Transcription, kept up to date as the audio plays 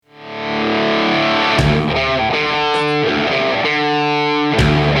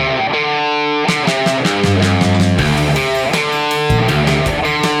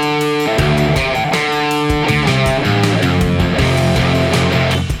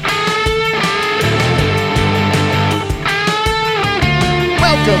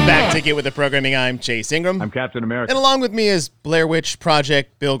Welcome back to Get With The Programming. I'm Chase Ingram. I'm Captain America. And along with me is Blair Witch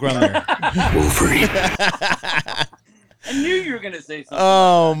Project Bill Grumler. Wolverine. I knew you were going to say something.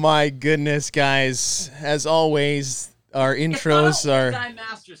 Oh, my goodness, guys. As always, our intros are... Guy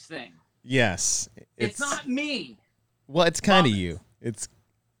Masters thing. Yes. It's not me. Well, it's kind of you. It's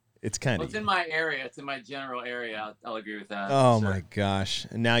kind of It's in my area. It's in my general area. I'll agree with that. Oh, sure. my gosh.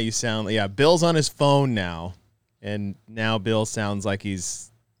 And now you sound... Yeah, Bill's on his phone now. And now Bill sounds like he's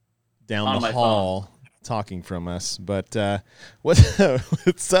down On the my hall talking from us. But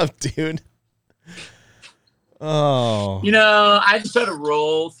what's up, dude? Oh. You know, I just try to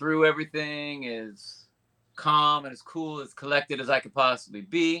roll through everything as calm and as cool, as collected as I could possibly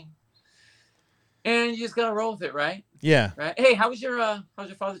be. And you just got to roll with it, right? Yeah. Right. Hey, how was your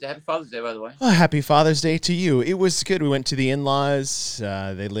Father's Day? Happy Father's Day, by the way. Well, happy Father's Day to you. It was good. We went to the in-laws.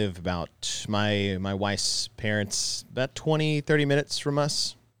 They live about my wife's parents, about 20, 30 minutes from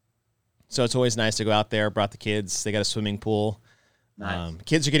us. So it's always nice to go out there. Brought the kids. They got a swimming pool. Nice.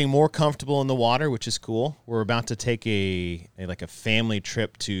 Kids are getting more comfortable in the water, which is cool. We're about to take a family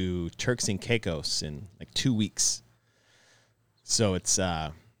trip to Turks and Caicos in like 2 weeks. So it's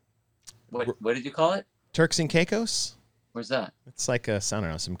What did you call it? Turks and Caicos. Where's that? It's like I don't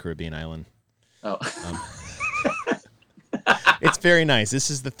know, some Caribbean island. Oh. It's very nice. This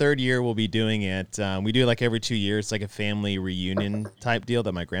is the third year we'll be doing it. We do it like every 2 years, like a family reunion type deal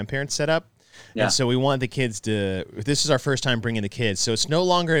that my grandparents set up. Yeah. And so we want the kids to, this is our first time bringing the kids. So it's no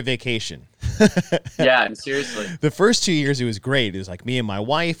longer a vacation. Yeah, seriously. The first 2 years, it was great. It was like me and my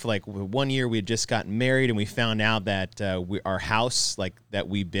wife. Like 1 year, we had just gotten married, and we found out that our house, like that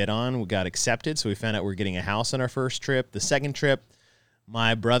we bid on, we got accepted. So we found out we were getting a house on our first trip. The second trip,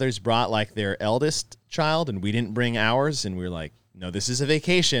 my brothers brought like their eldest child, and we didn't bring ours. And we were like, no, this is a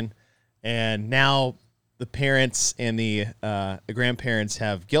vacation. And now the parents and the grandparents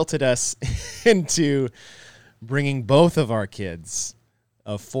have guilted us into bringing both of our kids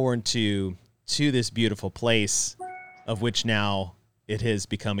of 4 and 2 to this beautiful place, of which now it has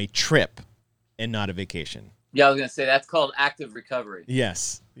become a trip and not a vacation. Yeah, I was going to say that's called active recovery.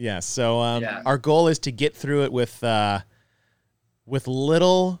 Yes. So Yeah. Our goal is to get through it with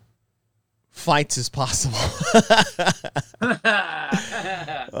little fights as possible.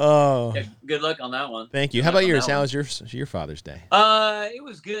 Oh, Yeah, good luck on that one. thank you. Good How luck about on yours? that How one. was your Father's Day? It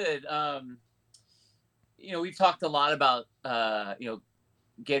was good. We've talked a lot about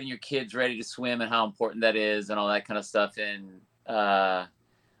getting your kids ready to swim and how important that is and all that kind of stuff. And I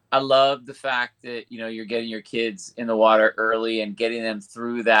love the fact that you're getting your kids in the water early and getting them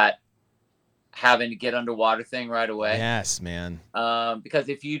through that having to get underwater thing right away. Yes, man. Because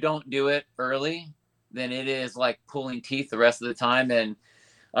if you don't do it early, then it is like pulling teeth the rest of the time. And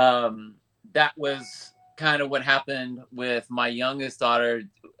that was kind of what happened with my youngest daughter.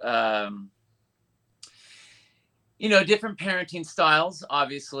 Different parenting styles,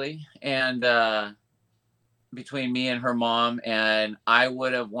 obviously, and between me and her mom. And I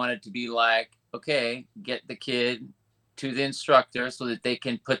would have wanted to be like, okay, get the kid to the instructor so that they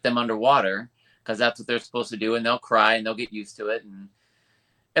can put them underwater, because that's what they're supposed to do, and they'll cry and they'll get used to it, and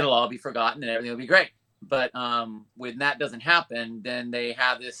it'll all be forgotten and everything will be great. But when that doesn't happen, then they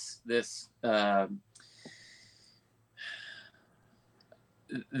have this I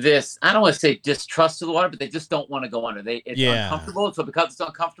don't want to say distrust of the water, but they just don't want to go under. It's uncomfortable. So because it's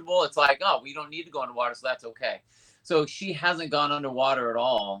uncomfortable, it's like, oh, we don't need to go underwater, so that's okay. So she hasn't gone underwater at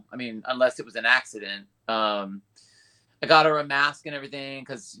all. I mean, unless it was an accident. I got her a mask and everything,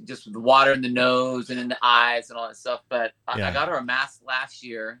 because just with the water in the nose and in the eyes and all that stuff. But I got her a mask last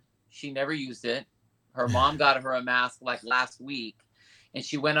year. She never used it. Her mom got her a mask like last week, and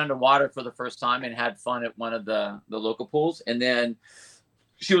she went underwater for the first time and had fun at one of the local pools. And then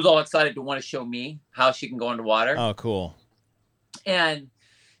she was all excited to want to show me how she can go underwater. Oh, cool. And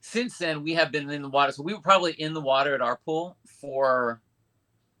since then, we have been in the water. So we were probably in the water at our pool for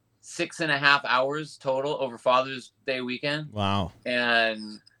 6.5 hours total over Father's Day weekend. Wow.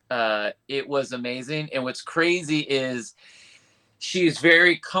 And it was amazing. And what's crazy is she's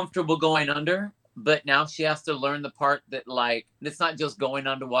very comfortable going under, but now she has to learn the part that, like, it's not just going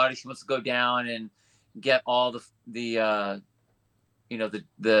underwater. She wants to go down and get all the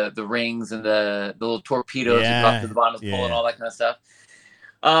rings and the little torpedoes you drop to the bottom of the pool and all that kind of stuff.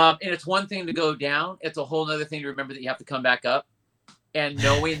 And it's one thing to go down. It's a whole other thing to remember that you have to come back up. And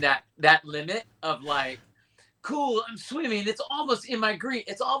knowing that limit of like, cool, I'm swimming. It's almost in my green.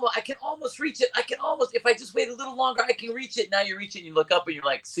 I can almost reach it. If I just wait a little longer, I can reach it. Now you reach it and you look up and you're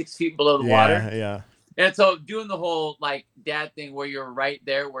like 6 feet below the water. Yeah. And so doing the whole like dad thing where you're right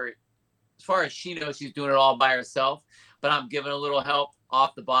there, where as far as she knows, she's doing it all by herself, but I'm giving a little help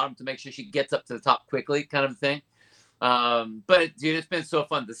off the bottom to make sure she gets up to the top quickly, kind of thing. But dude, it's been so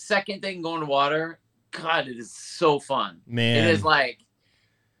fun. The second thing going to water, God, it is so fun. Man, it is like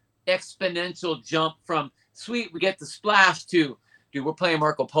exponential jump from sweet, we get to splash to, dude, we're playing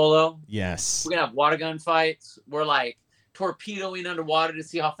Marco Polo. Yes. We're gonna have water gun fights. We're like torpedoing underwater to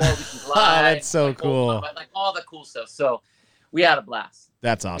see how far we can glide. That's so like, cool. Like all the cool stuff. So we had a blast.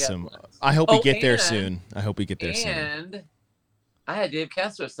 That's awesome. I hope we get there soon. And I had Dave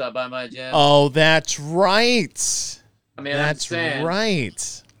Castro stop by my gym. Oh, that's right. I mean, that's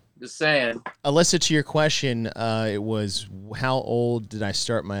right. Just saying. Alyssa, to your question, it was how old did I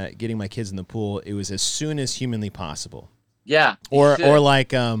start getting my kids in the pool? It was as soon as humanly possible. Yeah. Or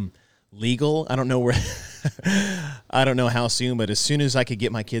like legal. I don't know where. I don't know how soon, but as soon as I could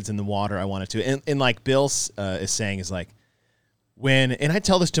get my kids in the water, I wanted to. And like Bill is saying, is like and I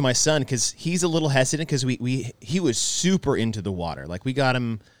tell this to my son because he's a little hesitant because he was super into the water. Like we got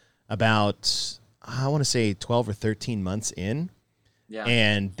him about, I want to say 12 or 13 months in. Yeah.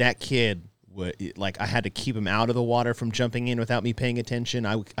 And that kid I had to keep him out of the water from jumping in without me paying attention.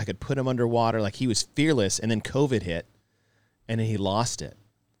 I could put him underwater. Like he was fearless. And then COVID hit and then he lost it.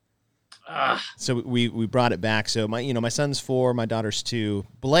 So we brought it back. So my son's 4, my daughter's 2.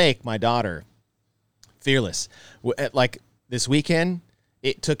 Blake, my daughter, fearless. Like this weekend,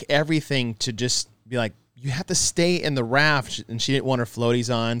 it took everything to just be like, you have to stay in the raft, and she didn't want her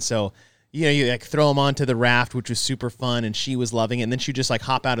floaties on. So, you like throw them onto the raft, which was super fun, and she was loving it. And then she just like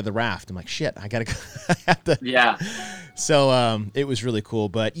hop out of the raft. I'm like, shit, I gotta go. I have to. Yeah. So it was really cool.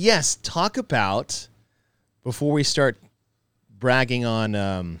 But yes, talk about before we start bragging on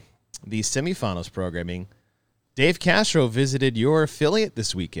the semifinals programming. Dave Castro visited your affiliate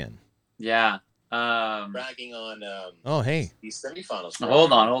this weekend. Yeah. Bragging on the semifinals.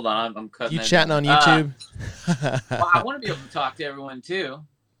 Hold on. I'm cutting. You chatting on YouTube? Well, I want to be able to talk to everyone too.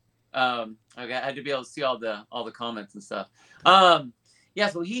 Okay, I had to be able to see all the comments and stuff. Yeah,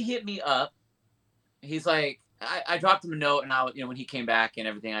 so he hit me up. He's like, I dropped him a note, and when he came back and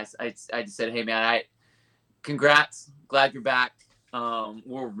everything, I just said, hey man, congrats, glad you're back.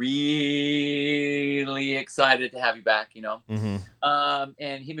 We're really excited to have you back, Mm-hmm.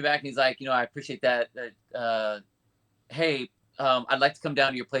 And he hit me back and he's like, I appreciate that. Hey, I'd like to come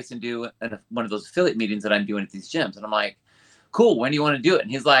down to your place and do one of those affiliate meetings that I'm doing at these gyms. And I'm like, cool. When do you want to do it?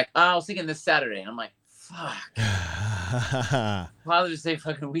 And he's like, I was thinking this Saturday. And I'm like, fuck. Father's Day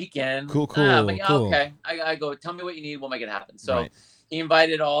fucking weekend. Cool. But yeah, cool. Okay. I go, tell me what you need. We'll make it happen. So he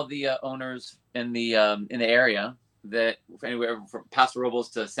invited all the owners in the area, that anywhere from Paso Robles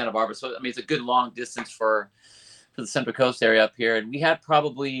to Santa Barbara. So, I mean, it's a good long distance for the Central Coast area up here. And we had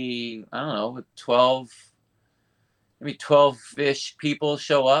probably, I don't know, 12-ish people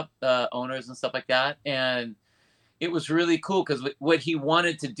show up, owners and stuff like that. And it was really cool because what he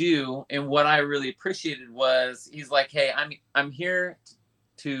wanted to do and what I really appreciated was he's like, hey, I'm here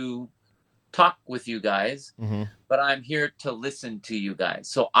to talk with you guys, mm-hmm. but I'm here to listen to you guys.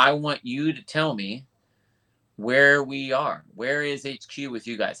 So I want you to tell me where we are. Where is HQ with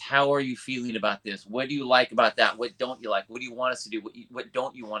you guys? How are you feeling about this? What do you like about that? What don't you like? What do you want us to do? What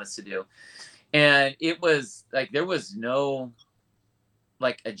don't you want us to do? And it was like there was no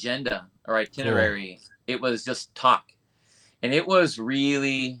like agenda or itinerary. Cool. It was just talk. And it was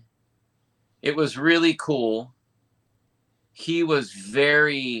really cool. He was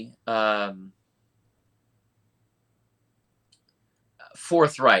very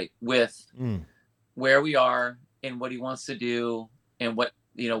forthright with where we are and what he wants to do and what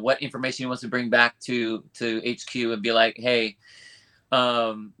information he wants to bring back to HQ and be like, hey,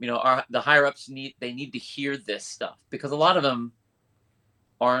 the higher ups need to hear this stuff, because a lot of them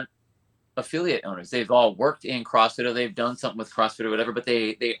aren't affiliate owners. They've all worked in CrossFit or they've done something with CrossFit or whatever, but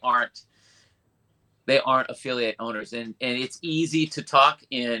they aren't affiliate owners. And it's easy to talk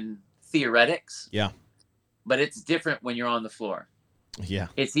in theoretics. Yeah. But it's different when you're on the floor. Yeah.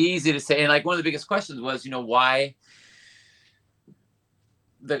 It's easy to say. And like one of the biggest questions was, why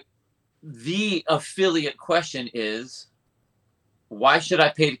the affiliate question is, why should I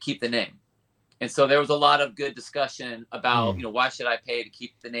pay to keep the name? And so there was a lot of good discussion about, why should I pay to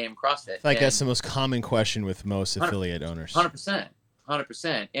keep the name CrossFit? I think that's the most common question with most affiliate owners.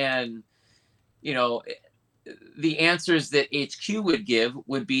 100%. And, the answers that HQ would give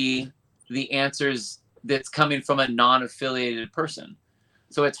would be the answers that's coming from a non-affiliated person.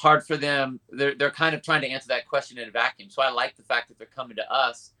 So it's hard for them. They're kind of trying to answer that question in a vacuum. So I like the fact that they're coming to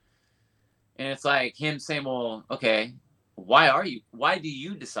us. And it's like him saying, well, okay, why do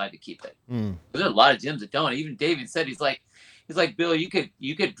you decide to keep it? There's a lot of gyms that don't. Even David said, he's like, Bill, you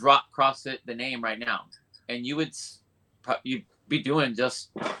could drop CrossFit the name right now, and you'd be doing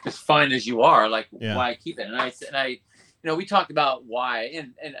just as fine as you are. Like, why keep it? And I, we talked about why,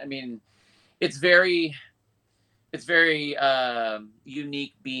 and I mean, it's very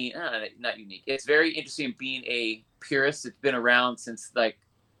unique being, not unique. It's very interesting being a purist. It's been around since like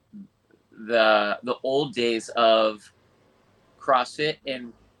the old days of CrossFit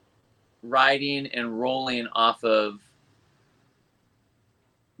and riding and rolling off of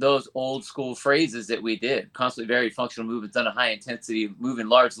those old school phrases that we did. Constantly varied functional movements done at high intensity, moving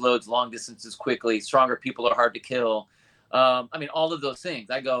large loads, long distances quickly, stronger people are hard to kill. I mean, all of those things.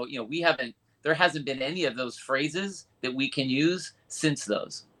 I go, there hasn't been any of those phrases that we can use since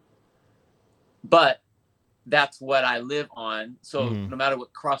those. But that's what I live on. So no matter what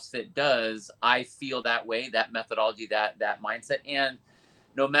CrossFit does, I feel that way, that methodology, that mindset. And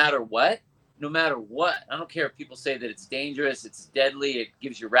no matter what, I don't care if people say that it's dangerous, it's deadly, it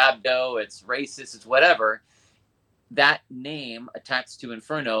gives you rhabdo, it's racist, it's whatever. That name attached to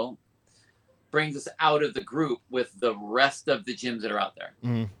Inferno brings us out of the group with the rest of the gyms that are out there.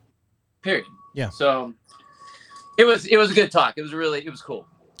 Period. Yeah. So it was a good talk. It was cool.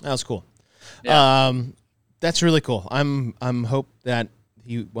 That was cool. Yeah. That's really cool. I'm hope that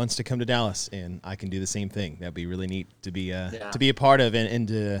he wants to come to Dallas and I can do the same thing. That'd be really neat to be a part of and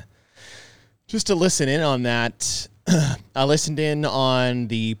to just to listen in on that. I listened in on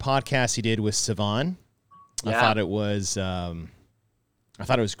the podcast he did with Savan. Yeah. I thought it was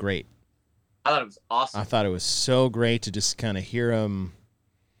great. I thought it was awesome. I thought it was so great to just kind of hear him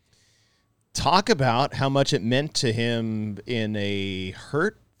talk about how much it meant to him in a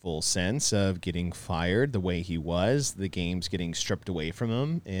hurtful sense of getting fired the way he was, the games getting stripped away from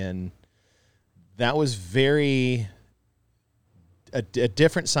him. And that was a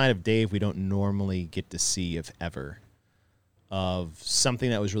different side of Dave we don't normally get to see, if ever, of something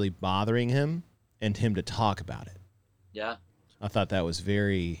that was really bothering him and him to talk about it. Yeah. I thought that was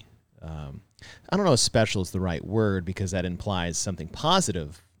very, I don't know if special is the right word because that implies something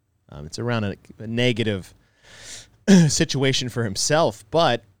positive. It's around a negative situation for himself,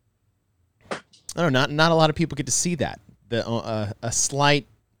 but I don't know, not a lot of people get to see that. A slight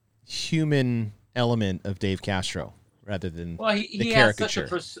human element of Dave Castro rather than the caricature.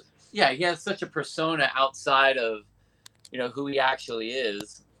 He has such a persona outside of, who he actually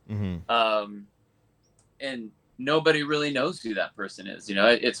is. Mm-hmm. And nobody really knows who that person is.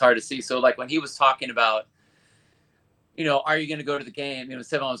 It's hard to see. So like when he was talking about, are you going to go to the game?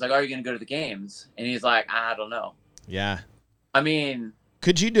 Sevan was like, are you going to go to the games? And he's like, I don't know. Yeah. I mean,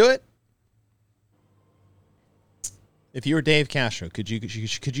 could you do it? If you were Dave Castro, could you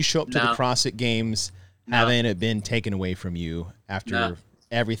show up to the CrossFit Games having it been taken away from you after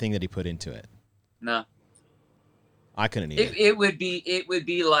everything that he put into it? No. I couldn't either. It would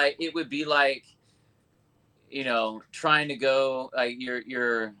be like trying to go, like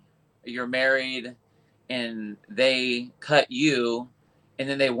you're married and they cut you and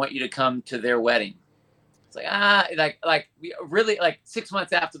then they want you to come to their wedding. It's like really like 6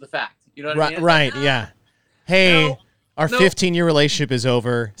 months after the fact. You know what I mean? Right. Yeah. Hey, our 15-year relationship is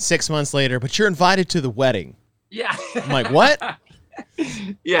over 6 months later, but you're invited to the wedding. Yeah. I'm like, what?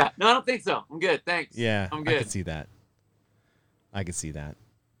 Yeah. No, I don't think so. I'm good. Thanks. Yeah. I'm good. I could see that.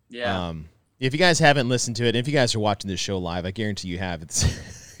 Yeah. If you guys haven't listened to it, if you guys are watching this show live, I guarantee you have.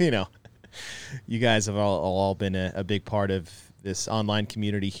 It's, you guys have all been a big part of this online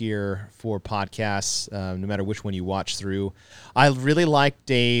community here for podcasts, no matter which one you watch through. I really like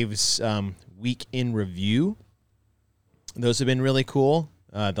Dave's week in review. Those have been really cool.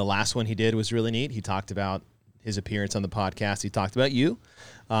 The last one he did was really neat. He talked about his appearance on the podcast. He talked about you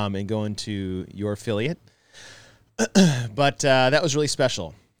and going to your affiliate. But that was really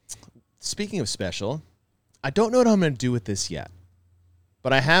special. Speaking of special, I don't know what I'm going to do with this yet,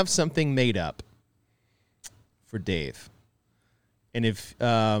 but I have something made up for Dave. And if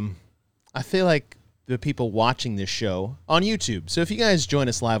I feel like the people watching this show on YouTube, so if you guys join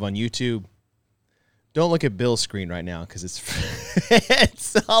us live on YouTube, don't look at Bill's screen right now because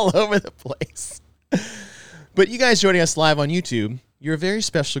it's all over the place. But you guys joining us live on YouTube, you're a very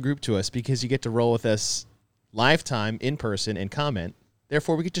special group to us because you get to roll with us live time, in person, and comment.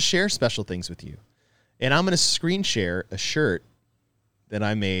 Therefore, we get to share special things with you. And I'm going to screen share a shirt that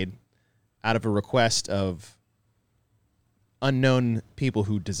I made out of a request of unknown people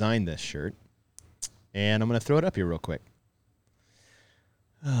who designed this shirt. And I'm going to throw it up here real quick.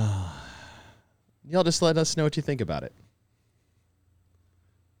 Y'all just let us know what you think about it.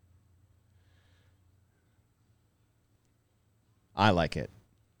 I like it.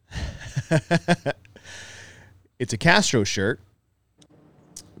 It's a Castro shirt,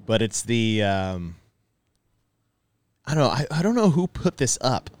 but it's the I don't know. I don't know who put this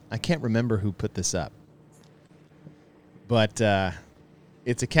up. I can't remember who put this up. But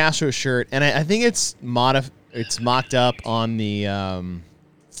it's a Castro shirt, and I think it's mocked up on the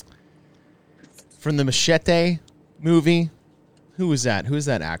from the Machete movie. Who was that? Who is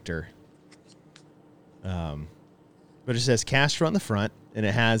that actor? But it says Castro on the front, and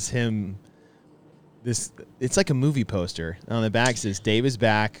it has him. It's like a movie poster. On the back it says Dave is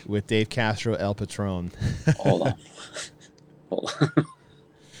back with Dave Castro El Patron. Hold on.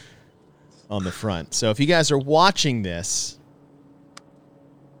 On the front. So if you guys are watching this,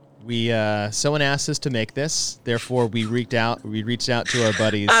 someone asked us to make this. Therefore, we reached out to our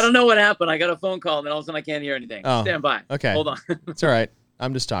buddies. I don't know what happened. I got a phone call, and then all of a sudden I can't hear anything. Oh, stand by. Okay. Hold on. It's all right.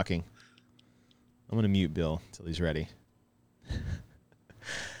 I'm just talking. I'm going to mute Bill until he's ready.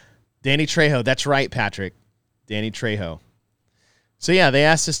 Danny Trejo. That's right, Patrick. Danny Trejo. So, yeah, they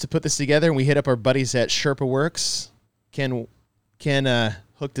asked us to put this together, and we hit up our buddies at Sherpa Works. Ken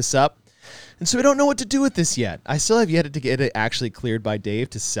hooked us up. And so we don't know what to do with this yet. I still have yet to get it actually cleared by Dave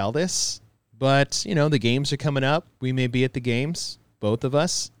to sell this. But, the games are coming up. We may be at the games, both of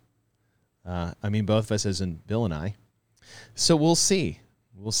us. Both of us as in Bill and I. So we'll see.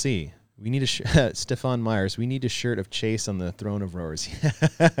 We'll see. We need Stefan Myers, we need a shirt of Chase on the Throne of Rowers.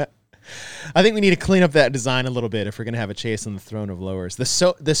 I think we need to clean up that design a little bit if we're going to have a Chase on the Throne of Rowers.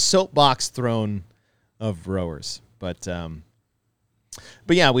 The soapbox Throne of Rowers. But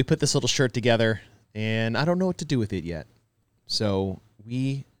yeah, we put this little shirt together, and I don't know what to do with it yet. So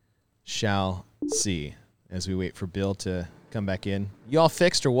we shall see as we wait for Bill to come back in. You all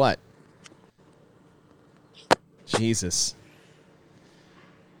fixed or what? Jesus.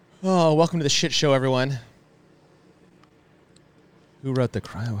 Oh, welcome to the shit show, everyone. Who wrote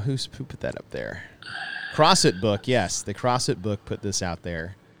who put that up there? CrossFit Book, yes. The CrossFit Book put this out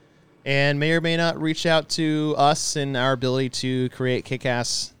there. And may or may not reach out to us and our ability to create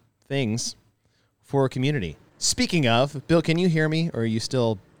kick-ass things for a community. Speaking of, Bill, can you hear me, or are you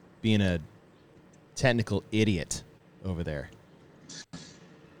still being a technical idiot over there?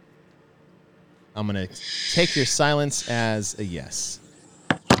 I'm going to take your silence as a yes.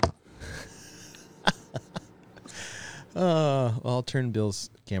 I'll turn Bill's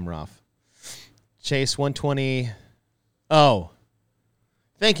camera off. Chase 120. Oh,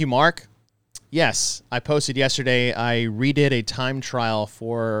 thank you, Mark. Yes, I posted yesterday. I redid a time trial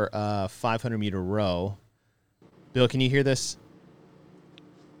for a 500-meter row. Bill, can you hear this?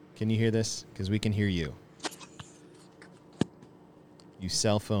 Can you hear this? Because we can hear you. You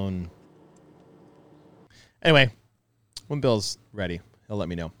cell phone. Anyway, when Bill's ready, he'll let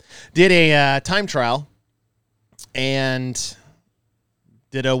me know. Did a time trial and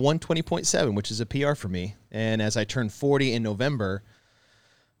did a 120.7, which is a PR for me. And as I turned 40 in November,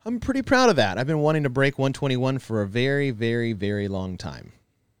 I'm pretty proud of that. I've been wanting to break 121 for a very, very, very long time.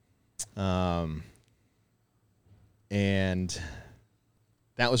 And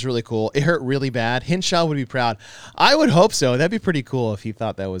that was really cool. It hurt really bad. Hinshaw would be proud. I would hope so. That'd be pretty cool if he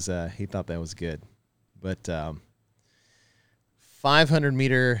thought that was good. But 500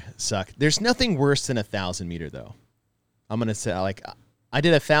 meter sucked. There's nothing worse than 1,000 meter though. I'm gonna say I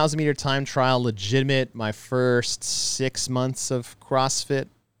did a 1,000 meter time trial, legitimate. My first 6 months of CrossFit,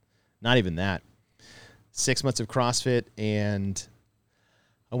 not even that. 6 months of CrossFit, and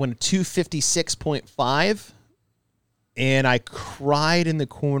I went to 256.5, and I cried in the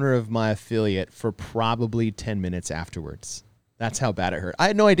corner of my affiliate for probably 10 minutes afterwards. That's how bad it hurt. I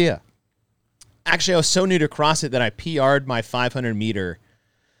had no idea. Actually, I was so new to CrossFit that I PR'd my 500 meter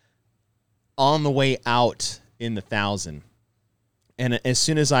on the way out in the 1,000. And as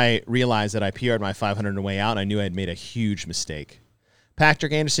soon as I realized that I PR'd my 500 on the way out, I knew I had made a huge mistake.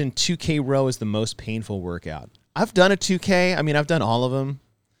 Patrick Anderson, 2K row is the most painful workout. I've done a 2K. I mean, I've done all of them.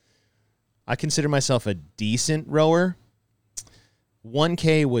 I consider myself a decent rower.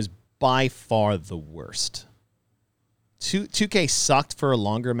 1K was by far the worst. 2K sucked for a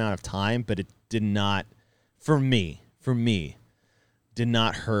longer amount of time, but it did not, for me, did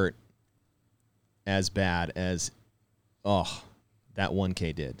not hurt as bad as, that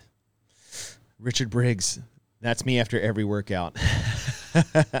 1K did. Richard Briggs, that's me after every workout.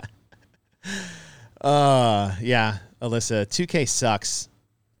 Yeah, Alyssa, 2K sucks,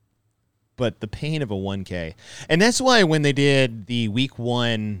 but the pain of a 1K. And that's why when they did the week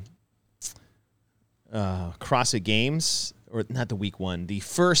 1 CrossFit Games, or not the week 1, the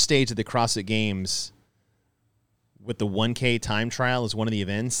first stage of the CrossFit Games with the 1K time trial is one of the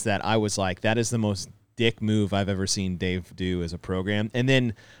events that I was like, that is the most dick move I've ever seen Dave do as a program. And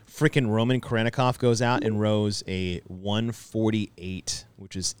then freaking Roman Korenikov goes out and rows a 148,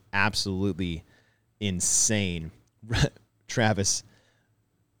 which is absolutely insane Travis,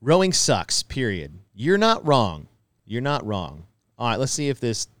 rowing sucks, period. You're not wrong. You're not wrong. All right, let's see if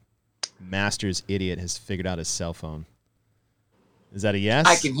this Masters idiot has figured out his cell phone. Is that a yes?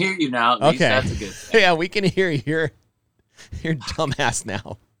 I can hear you now. At least that's a good thing. Yeah, we can hear your dumbass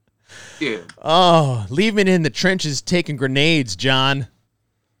now. Dude. Oh, leaving in the trenches taking grenades, John.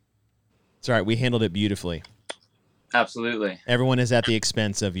 It's all right. We handled it beautifully. Absolutely. Everyone is at the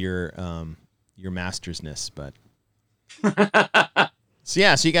expense of your mastersness, but so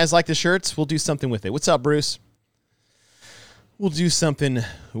you guys like the shirts? We'll do something with it. What's up, Bruce? We'll do something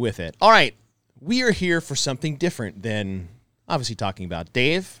with it. All right. We are here for something different than obviously talking about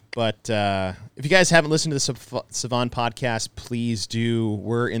Dave, but if you guys haven't listened to the Savan podcast, please do.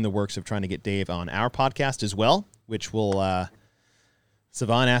 We're in the works of trying to get Dave on our podcast as well, which will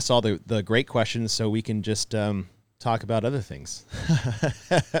Savan asks all the great questions so we can just talk about other things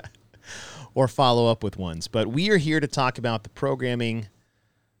or follow up with ones. But we are here to talk about the programming.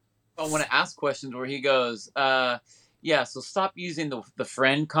 I want to ask questions where he goes, yeah, so stop using the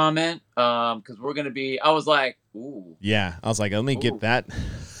friend comment because we're going to be, I was like, ooh. Yeah, I was like, let me get that.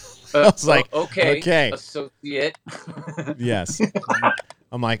 I was like, okay. Associate. Yes.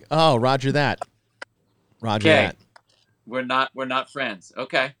 I'm like, oh, Roger that. Roger that. We're not friends.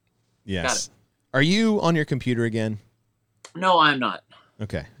 Okay. Yes. Got it. Are you on your computer again? No, I'm not.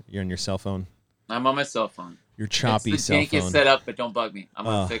 Okay. You're on your cell phone? I'm on my cell phone. Your choppy cell phone. It's the jankiest setup, but don't bug me. I'm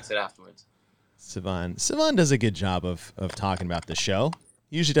going to fix it afterwards. Savan does a good job of talking about the show.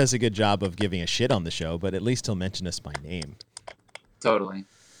 He usually does a good job of giving a shit on the show, but at least he'll mention us by name. Totally.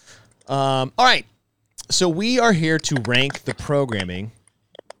 All right. So we are here to rank the programming.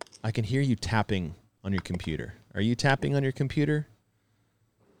 I can hear you tapping on your computer. Are you tapping on your computer?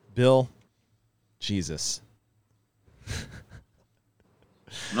 Bill? Jesus.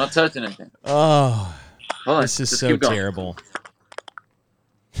 I'm not touching anything. Oh, this is so terrible.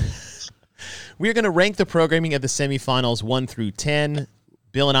 We're going to rank the programming of the semifinals 1 through 10.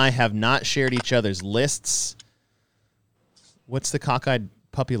 Bill and I have not shared each other's lists. What's the cockeyed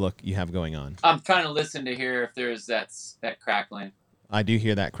puppy look you have going on? I'm trying to listen to hear if there's that crackling. I do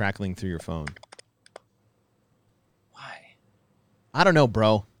hear that crackling through your phone. Why? I don't know,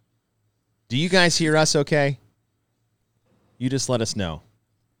 bro. Do you guys hear us okay? You just let us know.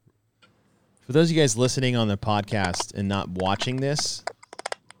 For those of you guys listening on the podcast and not watching this,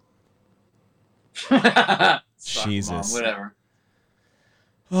 Jesus. Mom, whatever.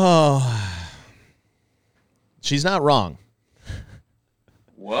 Oh. She's not wrong.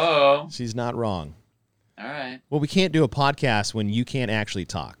 Whoa. She's not wrong. All right. Well, we can't do a podcast when you can't actually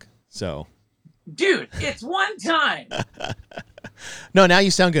talk. So. Dude, it's one time. No, now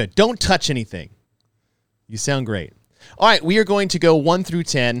you sound good. Don't touch anything. You sound great. All right, we are going to go 1 through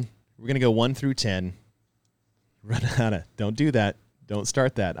 10. We're going to go 1 through 10. Run out of. Don't do that. Don't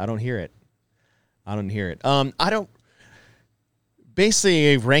start that. I don't hear it.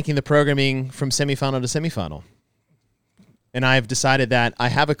 Basically ranking the programming from semifinal to semifinal. And I've decided that I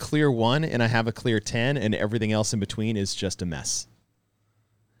have a clear 1 and I have a clear 10 and everything else in between is just a mess.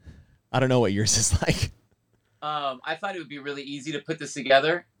 I don't know what yours is like. I thought it would be really easy to put this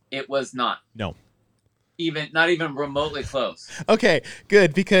together. It was not. No. Not even remotely close. Okay,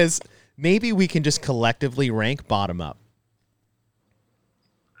 good, because maybe we can just collectively rank bottom up.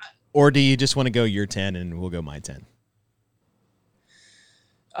 Or do you just want to go your 10 and we'll go my 10?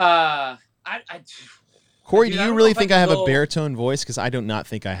 Corey, do you really think I have a baritone voice? Because I do not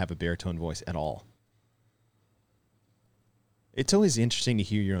think I have a baritone voice at all. It's always interesting to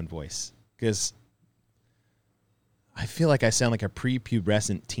hear your own voice because I feel like I sound like a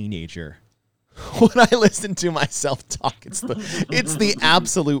prepubescent teenager when I listen to myself talk. It's the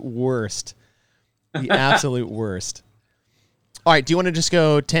absolute worst. The absolute worst. All right, do you want to just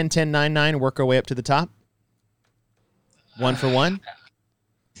go 10, 10, 9, 9 and work our way up to the top? 1 for 1?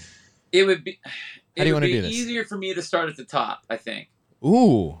 It would be. How do you want to do this? Easier for me to start at the top, I think.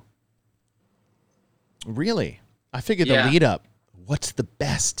 Ooh. Really? I figured the lead up. What's the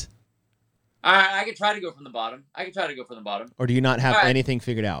best? I could try to go from the bottom. Or do you not have anything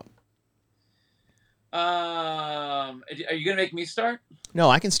figured out? Are you going to make me start? No,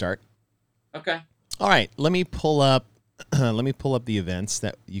 I can start. Okay. All right. Let me pull up the events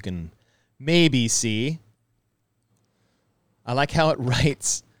that you can maybe see. I like how it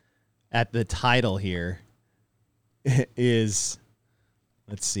writes at the title here is,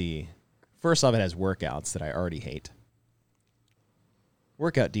 let's see. First off, it has workouts that I already hate.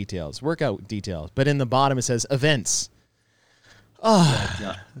 Workout details. But in the bottom, it says events.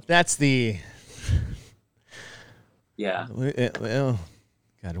 Oh, that's the... Yeah. Oh,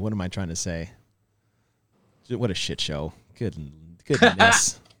 God, what am I trying to say? What a shit show.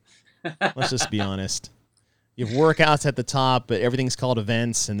 Goodness. Let's just be honest. You have workouts at the top, but everything's called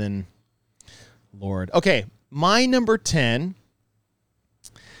events, and then, Lord. Okay, my number 10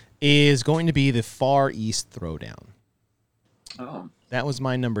 is going to be the Far East Throwdown. Oh. That was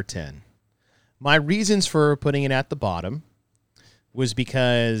my number 10. My reasons for putting it at the bottom was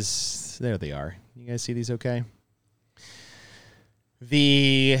because, there they are. You guys see these okay?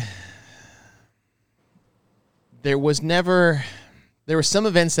 There were some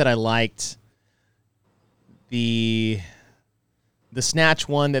events that I liked. The snatch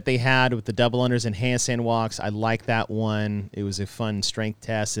one that they had with the double unders and handstand walks, I liked that one. It was a fun strength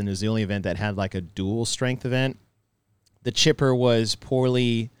test, and it was the only event that had like a dual strength event. The chipper was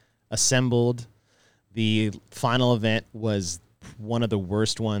poorly assembled. The final event was one of the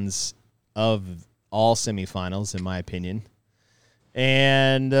worst ones of all semifinals, in my opinion.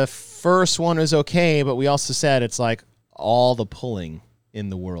 And the first one was okay, but we also said it's like all the pulling in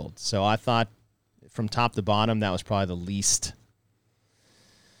the world. So I thought from top to bottom, that was probably the least,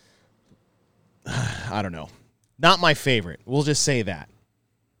 I don't know, not my favorite. We'll just say that.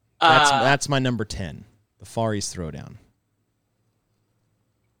 That's my number 10, the Far East Throwdown.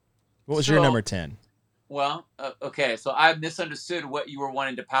 What was your number 10? Well, okay, so I misunderstood what you were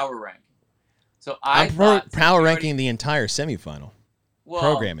wanting to power rank. So I'm power ranking the entire semifinal.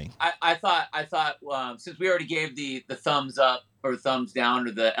 Programming. I thought since we already gave the thumbs up or thumbs down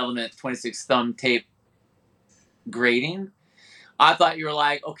or the Element 26 thumb tape grading, I thought you were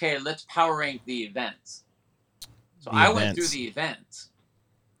like, okay, let's power rank the events. So I went through the events,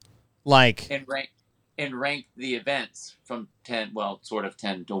 like, and ranked the events from 10, well, sort of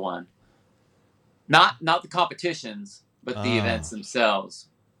 10 to 1. Not the competitions, but the events themselves.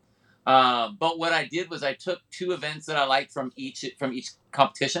 But what I did was I took 2 events that I liked from each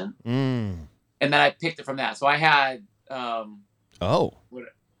competition, and then I picked it from that. So I had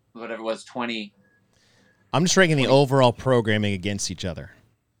whatever it was, 20. I'm just ranking the overall programming against each other.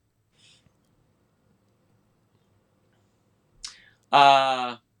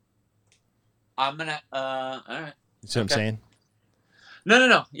 I'm gonna all right. You see what I'm saying?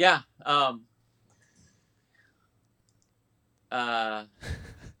 No. Yeah.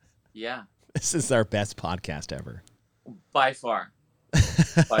 Yeah. This is our best podcast ever. By far.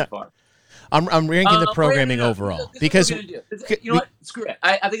 I'm ranking the programming overall because you know what? Screw it.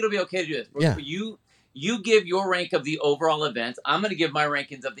 I think it'll be okay to do this. Yeah. You give your rank of the overall events. I'm going to give my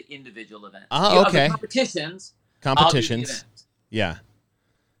rankings of the individual events. Oh, okay. Of the competitions. Yeah.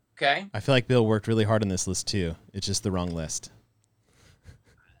 Okay. I feel like Bill worked really hard on this list too. It's just the wrong list.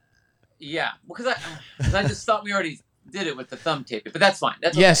 Yeah, because I just thought we already did it with the thumb tape, but that's fine.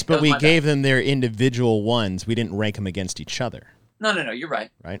 That's yes, okay. But we gave them their individual ones. We didn't rank them against each other. No. You're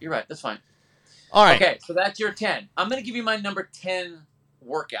right. Right. You're right. That's fine. All right. Okay, so that's your 10. I'm going to give you my number 10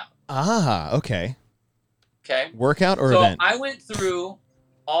 workout. Okay. Okay. Workout or event? So I went through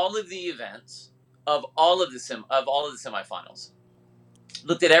all of the events of all of the semifinals.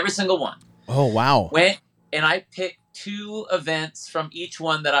 Looked at every single one. Oh, wow. Went and I picked 2 events from each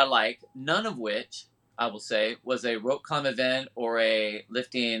one that I liked, none of which, I will say, was a rope climb event or a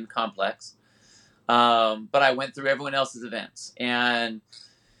lifting complex. But I went through everyone else's events. And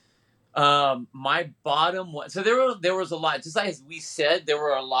my bottom one, so there was a lot, just like we said, there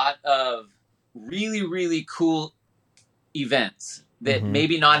were a lot of really, really cool events that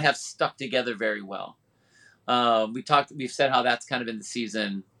maybe not have stuck together very well. We've said how that's kind of been the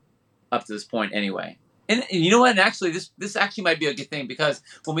season up to this point anyway. And you know what? And actually, this actually might be a good thing because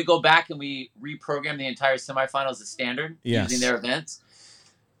when we go back and we reprogram the entire semifinals as standard using their events,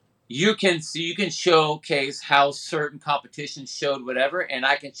 you can showcase how certain competitions showed whatever, and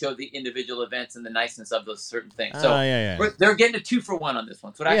I can show the individual events and the niceness of those certain things. So they're getting a 2-for-1 on this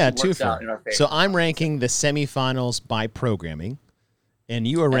one. So it actually works out in our favor. So I'm ranking the semifinals by programming, and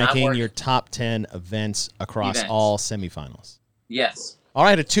you are ranking your top 10 events across all semifinals. Yes. All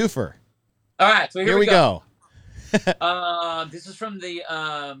right, a twofer. All right, so here we go. This is from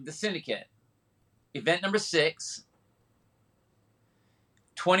the Syndicate. Event number 6.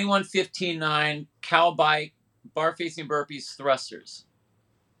 21-15-9 cow bike bar facing burpees thrusters.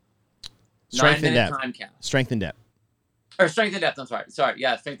 Strength and depth. Time count. Strength and depth. Or strength and depth. I'm sorry.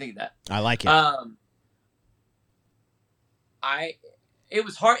 Yeah, strength and depth. I like it. It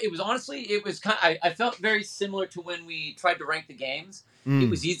was hard. It was honestly. It was kind. I felt very similar to when we tried to rank the games. It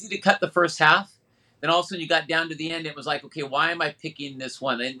was easy to cut the first half. Then all of a sudden you got down to the end. It was like, okay, why am I picking this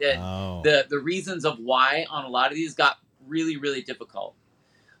one? And the reasons of why on a lot of these got really, really difficult.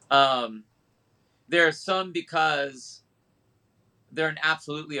 There are some because they're an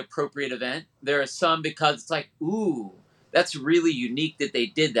absolutely appropriate event. There are some because it's like, ooh, that's really unique that they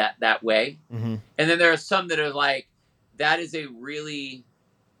did that way. Mm-hmm. And then there are some that are like, that is a really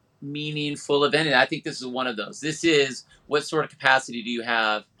meaningful event. And I think this is one of those. This is, what sort of capacity do you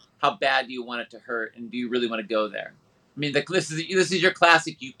have? How bad do you want it to hurt? And do you really want to go there? I mean, this is your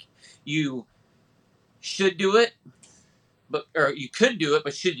classic. You should do it, or you could do it,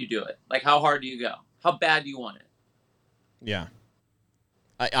 but should you do it? Like, how hard do you go? How bad do you want it? Yeah.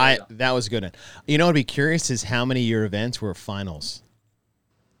 That was a good one. You know, I'd be curious is how many of your events were finals.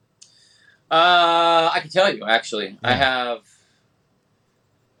 I can tell you, actually. Yeah. I have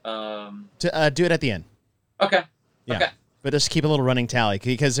do it at the end. Okay. Yeah. Okay. But just keep a little running tally,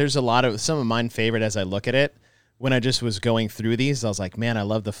 because there's a lot of some of mine favorite as I look at it. When I just was going through these, I was like, man, I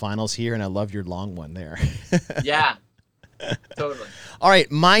love the finals here, and I love your long one there. Yeah. Totally. All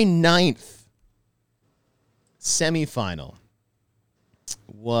right, my 9th semifinal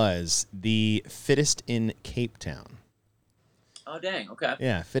was the Fittest in Cape Town. Oh, dang. Okay.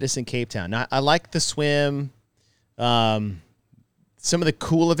 Yeah, Fittest in Cape Town. Now, I like the swim. Some of the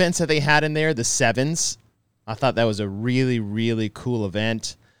cool events that they had in there, the sevens. I thought that was a really, really cool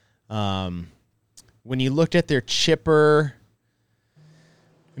event. When you looked at their chipper,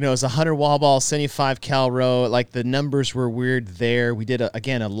 you know, it was 100 wall ball, 75 cal row. Like, the numbers were weird there. We did,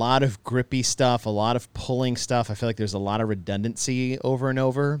 a lot of grippy stuff, a lot of pulling stuff. I feel like there's a lot of redundancy over and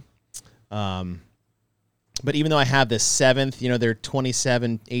over. But even though I have the 7th, you know, they're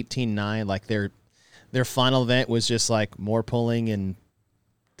 27, 18, 9, like their final event was just like more pulling and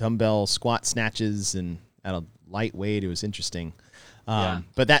dumbbell squat snatches and at a lightweight. It was interesting. Yeah.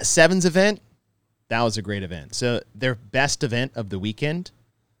 But that sevens event, that was a great event. So their best event of the weekend,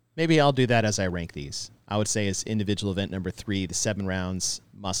 maybe I'll do that as I rank these. I would say is individual event number 3, the 7 rounds,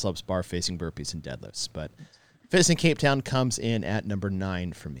 muscle-ups, bar facing burpees, and deadlifts. But Fittest in Cape Town comes in at number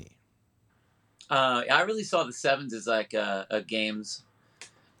 9 for me. I really saw the sevens as like a games,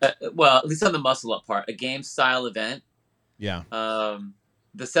 well, at least on the muscle-up part, a game-style event. Yeah.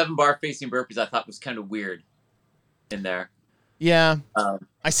 The 7 bar facing burpees I thought was kind of weird in there. Yeah.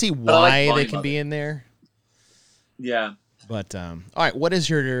 I see why they can be in there. Yeah. But, all right, what is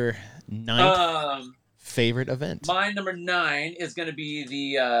your 9th favorite event? My number 9 is going to be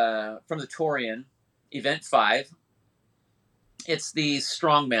the from the Torian, event 5. It's the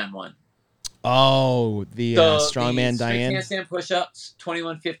strongman one. Oh, the strongman Diane. Handstand push-ups,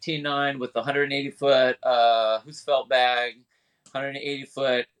 21-15-9 with the 180-foot Husfeld bag,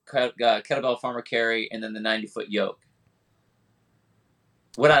 180-foot kettlebell farmer carry, and then the 90-foot yoke.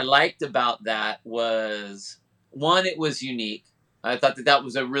 What I liked about that was, one, it was unique. I thought that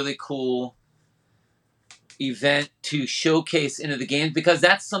was a really cool event to showcase into the games, because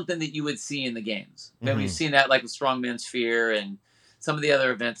that's something that you would see in the games. Mm-hmm. We've seen that like with Strongman Sphere and some of the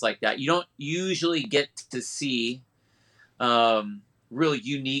other events like that. You don't usually get to see really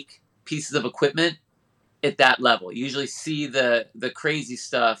unique pieces of equipment at that level. You usually see the crazy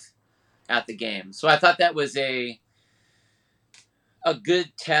stuff at the game. So I thought that was a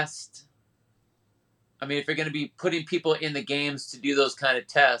good test. I mean, if you're going to be putting people in the games to do those kind of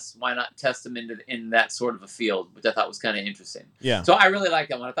tests, why not test them in that sort of a field, which I thought was kind of interesting. Yeah. So I really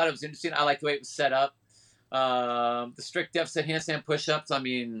liked that one. I thought it was interesting. I liked the way it was set up. The strict deficit handstand push-ups, I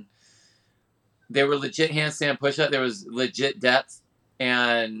mean, they were legit handstand push-ups. There was legit depth.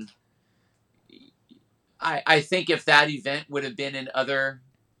 And I think if that event would have been in other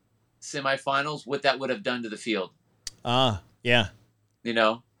semifinals, what that would have done to the field. Yeah. You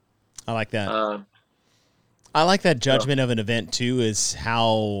know? I like that. I like that judgment of an event, too, is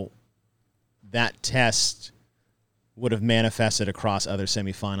how that test would have manifested across other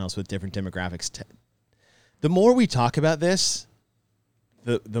semifinals with different demographics. The more we talk about this,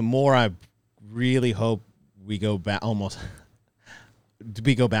 the more I really hope we go back to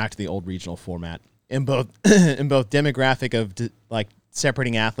the old regional format in both demographic of like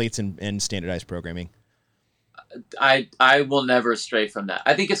separating athletes and standardized programming. I will never stray from that.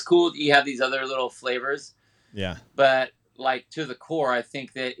 I think it's cool that you have these other little flavors. Yeah. But like to the core, I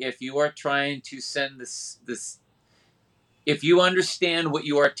think that if you are trying to send this, if you understand what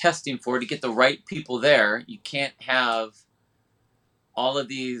you are testing for to get the right people there, you can't have all of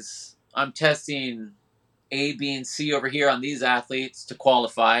these. I'm testing A, B, and C over here on these athletes to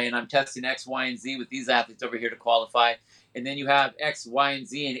qualify, and I'm testing X, Y, and Z with these athletes over here to qualify. And then you have X, Y, and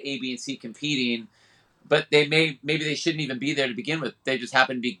Z and A, B, and C competing, but maybe they shouldn't even be there to begin with. They just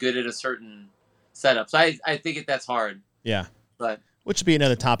happen to be good at a certain setup. So I think that's hard. Yeah. But which would be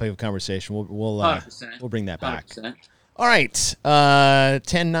another topic of conversation. We'll bring that back. 100%. All right.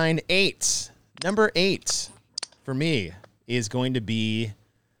 10, 9, 8. Number 8 for me. is going to be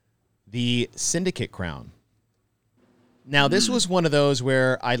the Syndicate Crown. Now, this was one of those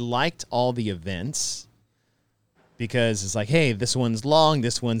where I liked all the events because it's like, hey, this one's long,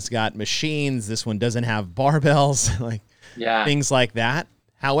 this one's got machines, this one doesn't have barbells, like things like that.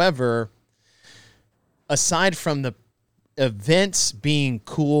 However, aside from the events being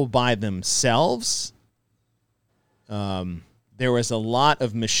cool by themselves, there was a lot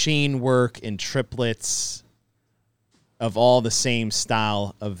of machine work and triplets of all the same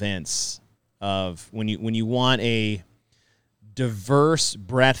style events of when you want a diverse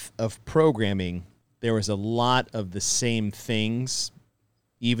breadth of programming, there was a lot of the same things,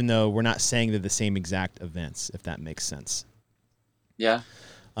 even though we're not saying they're the same exact events, if that makes sense. Yeah.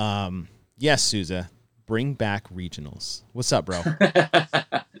 Yes, Souza, bring back regionals. What's up, bro?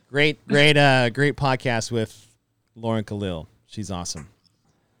 Great podcast with Lauren Khalil. She's awesome.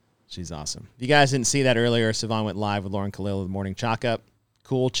 She's awesome. If you guys didn't see that earlier, Sivan went live with Lauren Khalil of the Morning Chalk Up.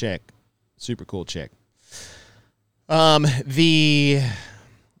 Cool chick. Super cool chick. And the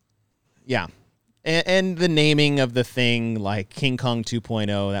naming of the thing, like King Kong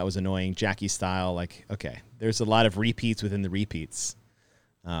 2.0, that was annoying. Jackie Style, like, okay, there's a lot of repeats within the repeats.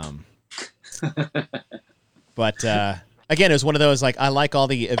 But again, it was one of those, like, I like all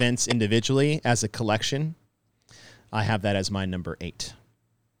the events individually as a collection. I have that as my number 8.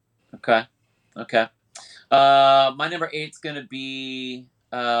 Okay. My number 8 is going to be,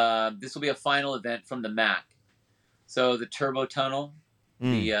 this will be a final event from the MAC. So the Turbo Tunnel,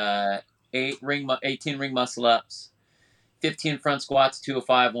 the 18 ring muscle ups, 15 front squats,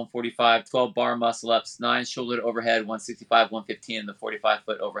 205, 145, 12 bar muscle ups, 9 shoulder to overhead, 165, 115, and the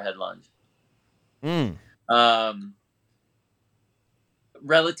 45-foot overhead lunge.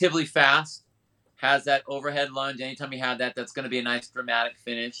 Relatively fast, has that overhead lunge. Anytime you have that, that's going to be a nice dramatic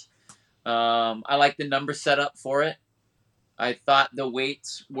finish. I like the number setup for it. I thought the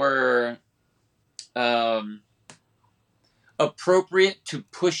weights were appropriate to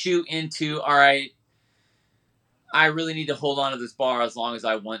push you into, all right, I really need to hold on to this bar as long as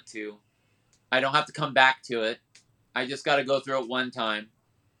I want to. I don't have to come back to it. I just got to go through it one time.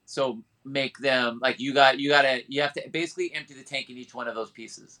 So make them, like, you have to basically empty the tank in each one of those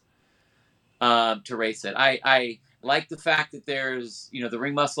pieces to race it. I like the fact that there's, the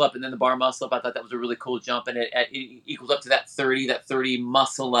ring muscle up and then the bar muscle up. I thought that was a really cool jump, and it equals up to that 30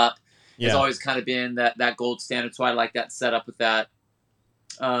 muscle up. Yeah. Has always kind of been that gold standard, so I like that setup with that.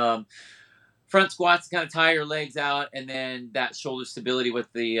 Front squats kind of tie your legs out, and then that shoulder stability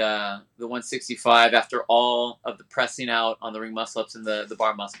with the 165 after all of the pressing out on the ring muscle ups and the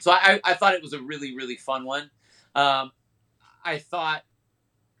bar muscle. So I thought it was a really, really fun one. I thought,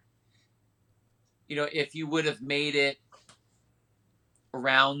 if you would have made it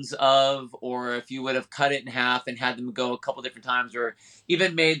rounds of, or if you would have cut it in half and had them go a couple different times, or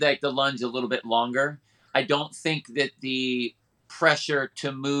even made like the lunge a little bit longer, I don't think that the pressure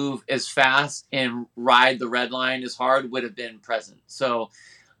to move as fast and ride the red line as hard would have been present. So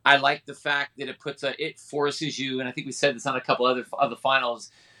I like the fact that it forces you, and I think we said this on a couple other of the finals,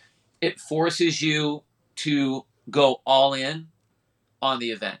 it forces you to go all in on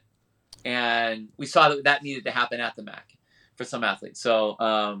the event. And we saw that needed to happen at the MAC for some athletes. So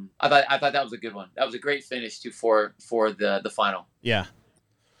I thought that was a good one. That was a great finish for the final. Yeah,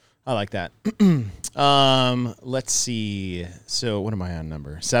 I like that. Let's see. So what am I on,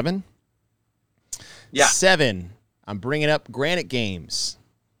 number 7? Yeah. 7. I'm bringing up Granite Games.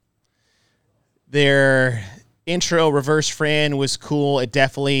 Their intro reverse Fran was cool. It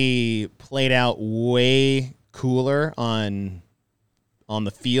definitely played out way cooler on the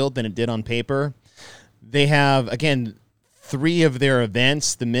field than it did on paper. They have, again, 3 of their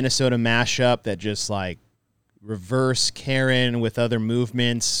events, the Minnesota mashup that just like reverse Karen with other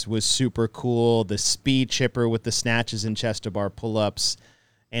movements was super cool. The speed chipper with the snatches and chest to bar pull-ups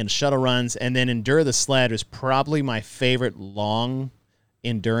and shuttle runs. And then Endure the Sled was probably my favorite long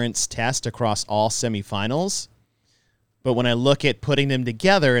endurance test across all semifinals. But when I look at putting them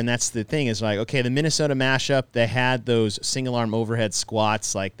together, and that's the thing, is like, okay, the Minnesota mashup, they had those single arm overhead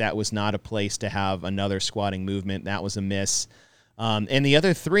squats. Like, that was not a place to have another squatting movement. That was a miss. And the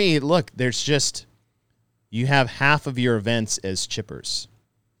other 3, look, there's just, you have half of your events as chippers.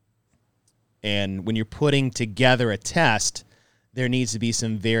 And when you're putting together a test, there needs to be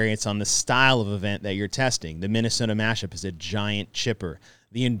some variance on the style of event that you're testing. The Minnesota mashup is a giant chipper.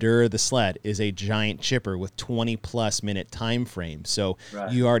 The Endure the Sled is a giant chipper with 20-plus minute time frame. So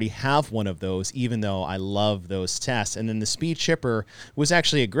You already have one of those, even though I love those tests. And then the speed chipper was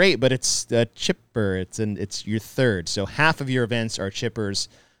actually but it's a chipper. It's your third. So half of your events are chippers.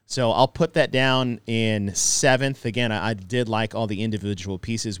 So I'll put that down in 7th. Again, I did like all the individual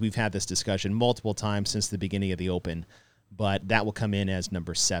pieces. We've had this discussion multiple times since the beginning of the Open, but that will come in as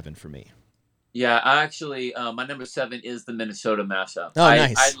number 7 for me. Yeah, I actually, my number 7 is the Minnesota mashup. Oh,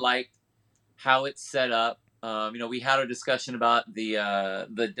 nice. I liked how it's set up. We had a discussion about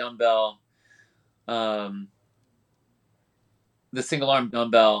the dumbbell, the single arm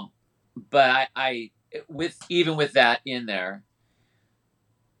dumbbell, but with that in there,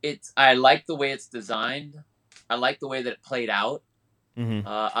 I like the way it's designed. I like the way that it played out. Mm-hmm.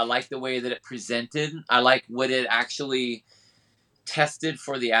 I like the way that it presented. I like what it actually tested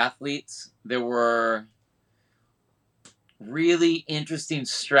for the athletes. There were really interesting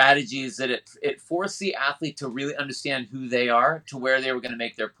strategies that it forced the athlete to really understand who they are, to where they were going to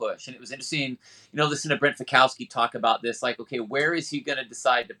make their push. And it was interesting, listen to Brent Fikowski talk about this, like, okay, where is he going to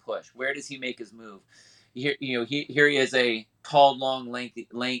decide to push? Where does he make his move? Here he is, a tall, long,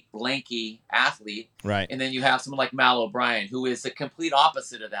 lanky athlete. Right. And then you have someone like Mal O'Brien, who is the complete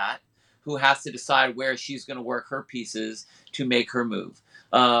opposite of that, who has to decide where she's going to work her pieces to make her move.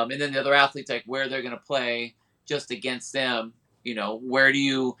 And then the other athletes, like where they're going to play just against them. Where do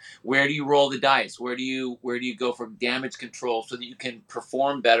you roll the dice? Where do you go for damage control so that you can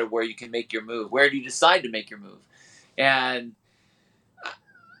perform better, where you can make your move? Where do you decide to make your move? And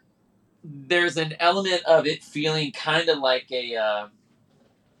there's an element of it feeling kind of like a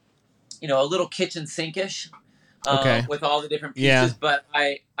little kitchen sinkish, okay, with all the different pieces. Yeah. But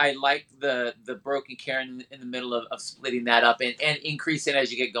I like the broken Karen in the middle of splitting that up and increasing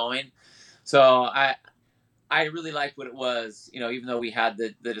as you get going. So I really liked what it was, even though we had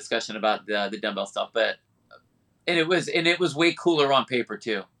the discussion about the dumbbell stuff, and it was way cooler on paper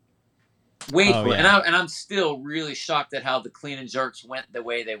too. Way cooler. Yeah. And I'm still really shocked at how the clean and jerks went the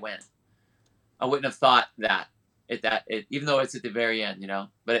way they went. I wouldn't have thought that even though it's at the very end,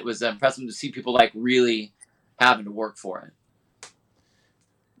 but it was impressive to see people like really having to work for it.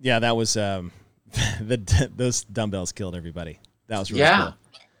 Yeah, that was those dumbbells killed everybody. That was really cool.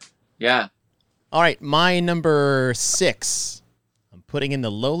 Yeah. All right, my number 6. I'm putting in the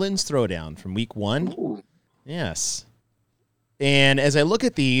Lowlands Throwdown from week 1. Ooh. Yes. And as I look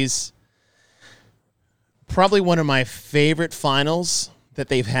at these, probably one of my favorite finals that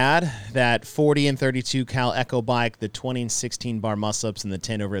they've had, that 40 and 32 cal Echo Bike, the 20 and 16 bar muscle-ups, and the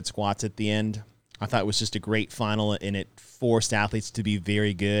 10 overhead squats at the end. I thought it was just a great final, and it forced athletes to be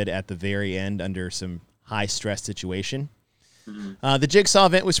very good at the very end under some high-stress situation. Mm-hmm. The jigsaw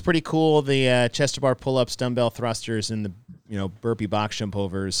event was pretty cool. The chest to bar pull-ups, dumbbell thrusters, and the burpee box jump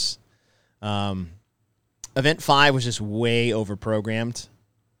overs. Event 5 was just way over-programmed.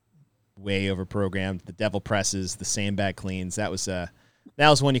 The devil presses, the sandbag cleans. That was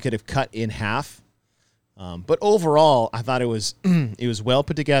one you could have cut in half. But overall, I thought it was well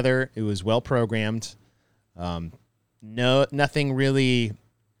put together. It was well programmed. Nothing really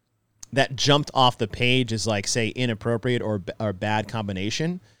that jumped off the page as like, say, inappropriate or bad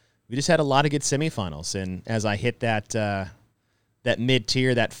combination. We just had a lot of good semifinals, and as I hit that mid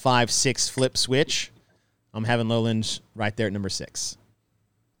tier, that 5-6 flip switch, I'm having Lowlands right there at number 6.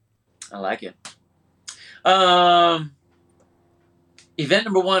 I like it. Event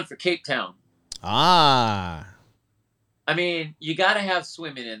number 1 for Cape Town. I mean, you got to have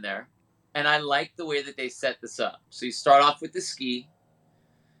swimming in there, and I like the way that they set this up. So you start off with the ski,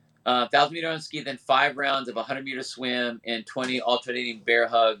 1,000-meter on ski, then 5 rounds of 100-meter swim and 20 alternating bear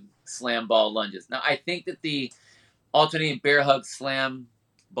hug slam ball lunges. Now, I think that the alternating bear hug slam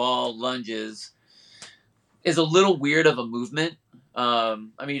ball lunges is a little weird of a movement. I mean,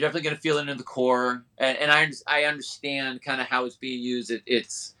 you're definitely going to feel it in the core, and I understand kind of how it's being used. I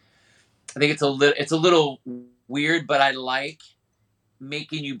think it's a little weird, but I like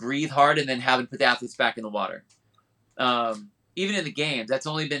making you breathe hard and then having to put the athletes back in the water. Even in the games, that's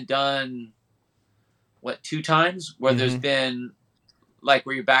only been done, 2 times where there's been like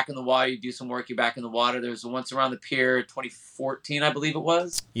where you're back in the water, you do some work, you're back in the water. There's once around the pier, 2014, I believe it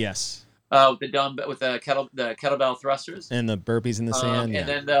was. Yes. With the kettlebell thrusters and the burpees in the sand, and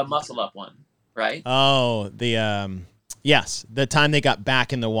then the muscle up one, right? Oh, yes, the time they got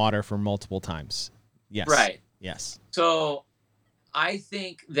back in the water for multiple times. Yes. Right. Yes. So I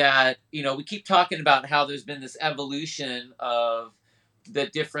think that, we keep talking about how there's been this evolution of the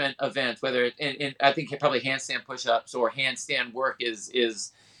different events, whether and I think probably handstand push-ups or handstand work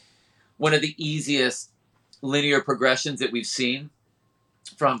is one of the easiest linear progressions that we've seen.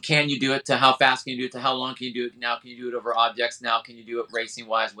 From can you do it to how fast can you do it to how long can you do it? Now can you do it over objects? Now can you do it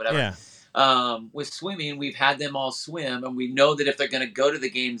racing-wise, whatever. Yeah. With swimming, we've had them all swim, and we know that if they're going to go to the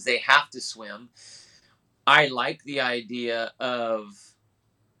games, they have to swim. I like the idea of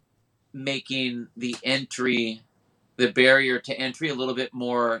making the barrier to entry a little bit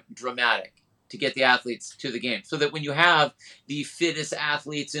more dramatic to get the athletes to the game, so that when you have the fittest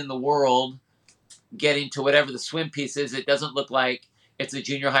athletes in the world getting to whatever the swim piece is, it doesn't look like it's a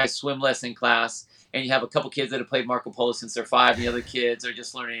junior high swim lesson class and you have a couple kids that have played Marco Polo since they're 5 and the other kids are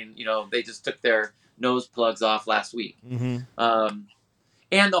just learning, they just took their nose plugs off last week. Mm-hmm.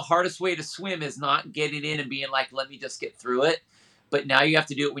 And the hardest way to swim is not getting in and being like, let me just get through it. But now you have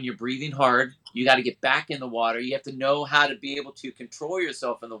to do it when you're breathing hard. You got to get back in the water. You have to know how to be able to control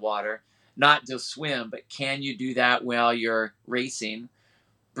yourself in the water, not just swim, but can you do that while you're racing,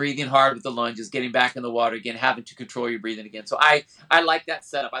 breathing hard with the lunges, getting back in the water again, having to control your breathing again. So I like that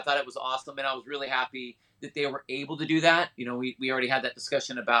setup. I thought it was awesome, and I was really happy that they were able to do that. We already had that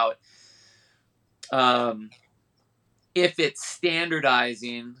discussion about if it's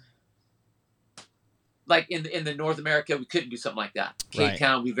standardizing, like in the North America, we couldn't do something like that. Cape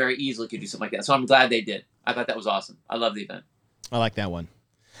Town, we very easily could do something like that. So I'm glad they did. I thought that was awesome. I love the event. I like that one.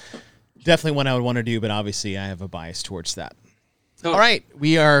 Definitely one I would want to do, but obviously I have a bias towards that. All right,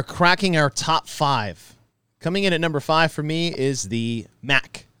 we are cracking our top 5. Coming in at number 5 for me is the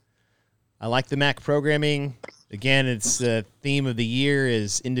MAC. I like the MAC programming. Again, it's the theme of the year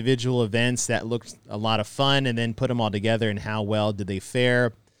is individual events that looked a lot of fun, and then put them all together and how well did they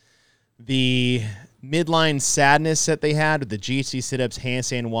fare. The midline sadness that they had with the GHD sit-ups,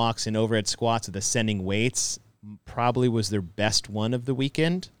 handstand walks, and overhead squats with ascending weights probably was their best one of the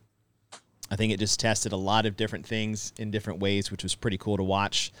weekend. I think it just tested a lot of different things in different ways, which was pretty cool to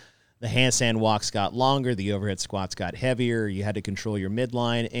watch. The handstand walks got longer. The overhead squats got heavier. You had to control your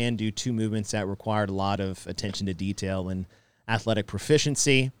midline and do 2 movements that required a lot of attention to detail and athletic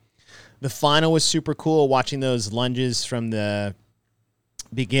proficiency. The final was super cool, watching those lunges from the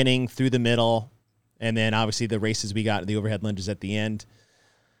beginning through the middle, and then obviously the races we got, the overhead lunges at the end.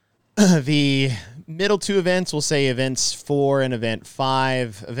 The middle 2 events, we'll say events 4 and event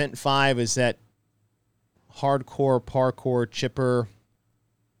 5. Event 5 is that hardcore parkour chipper,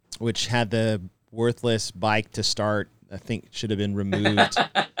 which had the worthless bike to start. I think should have been removed.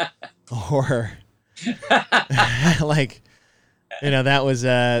 Or that was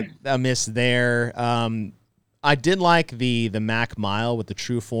a miss there. I did like the Mac mile with the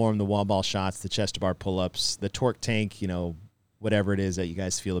true form, the wall ball shots, the chest to bar pull-ups, the torque tank, whatever it is that you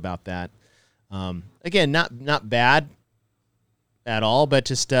guys feel about that. Again, not bad at all, but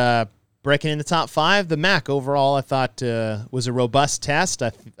just breaking in the top 5. The MAC overall, I thought was a robust test.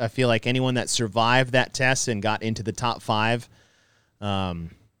 I feel like anyone that survived that test and got into the top 5,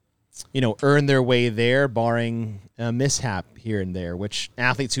 earned their way there, barring a mishap here and there. Which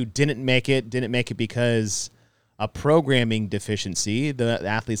athletes who didn't make it because a programming deficiency. The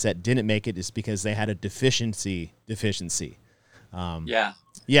athletes that didn't make it is because they had a deficiency.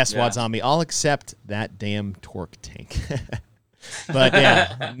 Yes, Wad Zombie, I'll accept that damn torque tank. But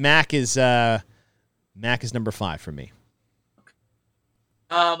yeah, Mac is number 5 for me.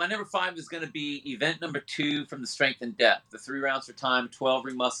 My number 5 is going to be event number 2 from the strength and depth. The 3 rounds for time, 12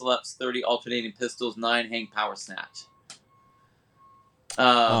 ring muscle ups, 30 alternating pistols, 9 hang power snatch.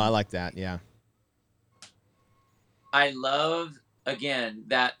 I like that. Yeah. I love, again,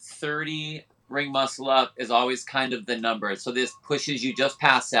 that 30 ring muscle up is always kind of the number. So this pushes you just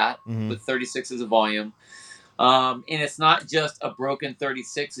past that with 36 as a volume. And it's not just a broken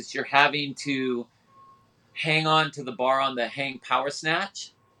 36. It's you're having to hang on to the bar on the hang power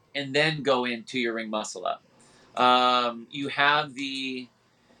snatch and then go into your ring muscle up. You have the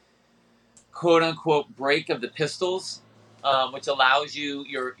quote unquote break of the pistols, which allows you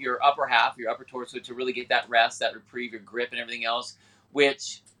your upper half, your upper torso to really get that rest, that reprieve, your grip and everything else,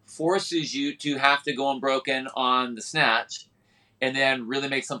 which forces you to have to go unbroken on the snatch and then really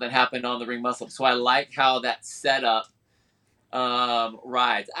make something happen on the ring muscle. So I like how that setup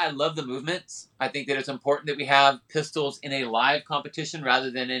rides. I love the movements. I think that it's important that we have pistols in a live competition rather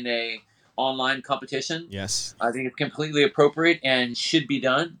than in a online competition. Yes. I think it's completely appropriate and should be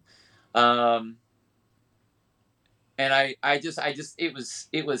done. And I just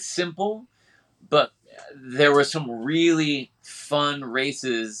it was simple, but there were some really fun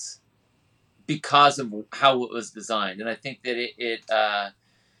races because of how it was designed. And I think that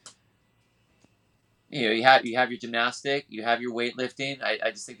you have your gymnastic, you have your weightlifting.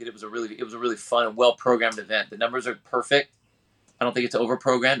 I just think that it was a really fun and well programmed event. The numbers are perfect. I don't think it's over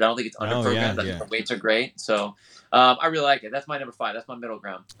programmed. I don't think it's under programmed. I think the weights are great. So I really like it. That's my number 5. That's my middle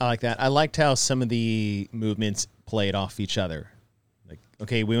ground. I like that. I liked how some of the movements played off each other. Like,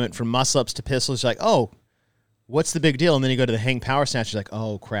 okay, we went from muscle ups to pistols. You're like, oh, what's the big deal? And then you go to the hang power snatch. You're like,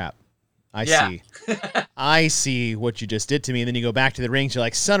 oh crap. I see. I see what you just did to me. And then you go back to the rings. You're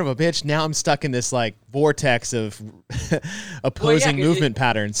like, son of a bitch. Now I'm stuck in this like vortex of opposing movement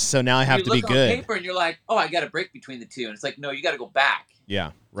patterns. So now I have to be good. You look on paper and you're like, oh, I got a break between the two. And it's like, no, you got to go back.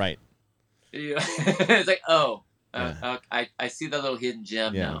 Yeah, right. It's like, oh, I see that little hidden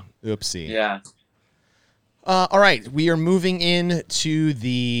gem now. Oopsie. Yeah. All right. We are moving in to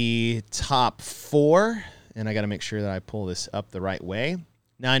the top 4. And I got to make sure that I pull this up the right way.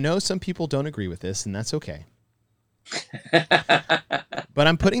 Now, I know some people don't agree with this, and that's okay. But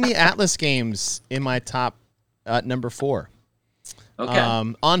I'm putting the Atlas games in my top number 4.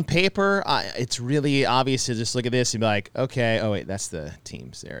 Okay. On paper, it's really obvious to just look at this and be like, okay, oh, wait, that's the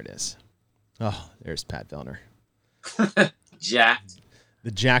teams. There it is. Oh, there's Pat Vellner. Jacked.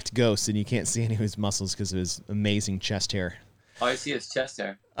 The jacked ghost, and you can't see any of his muscles because of his amazing chest hair. Oh, I see his chest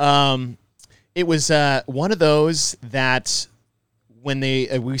hair. It was one of those that... when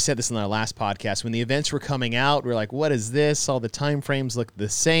we said this in our last podcast, when the events were coming out, we're like, what is this? All the time frames look the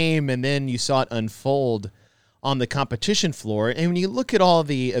same. And then you saw it unfold on the competition floor. And when you look at all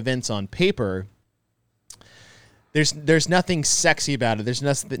the events on paper, there's nothing sexy about it. There's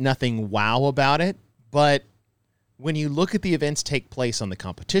nothing wow about it. But when you look at the events take place on the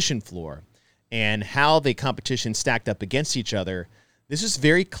competition floor and how the competition stacked up against each other, this is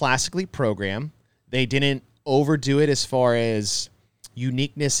very classically programmed. They didn't overdo it as far as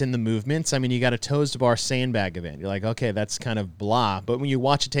uniqueness in the movements. I mean, you got a toes to bar sandbag event. You're like, okay, that's kind of blah. But when you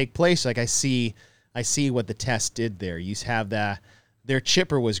watch it take place, like I see what the test did there. You have their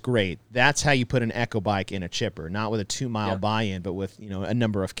chipper was great. That's how you put an Echo bike in a chipper, not with a 2-mile buy-in, but with, a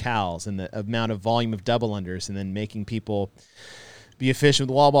number of cals and the amount of volume of double unders, and then making people be efficient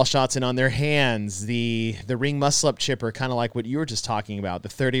with wall ball shots and on their hands. The ring muscle up chipper, kind of like what you were just talking about, the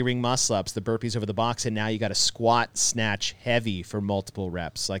 30 ring muscle ups, the burpees over the box, and now you got to squat snatch heavy for multiple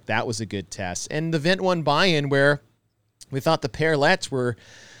reps. Like that was a good test. And the Vent 1 buy-in where we thought the parallettes were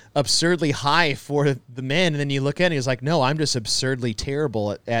absurdly high for the men, and then you look at it and it's like, no, I'm just absurdly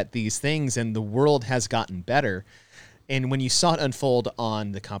terrible at these things, and the world has gotten better. And when you saw it unfold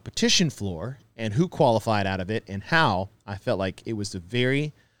on the competition floor and who qualified out of it and how, I felt like it was a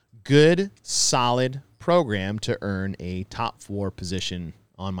very good, solid program to earn a top 4 position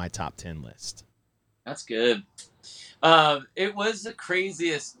on my top 10 list. That's good. It was the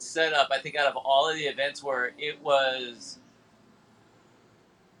craziest setup, I think, out of all of the events where it was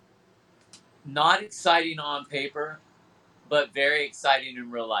not exciting on paper, but very exciting in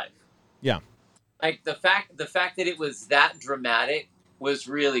real life. Yeah. Like the fact that it was that dramatic was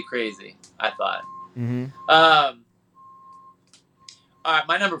really crazy, I thought. Mm-hmm. All right,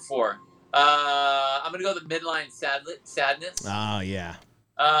 my number 4. I'm gonna go the midline sadness. Oh yeah.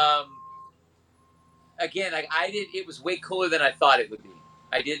 Again, it was way cooler than I thought it would be.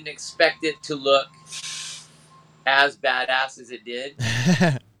 I didn't expect it to look as badass as it did.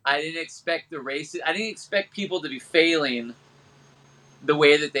 I didn't expect the races. I didn't expect people to be failing the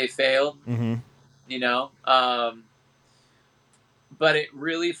way that they failed. Mm-hmm. But it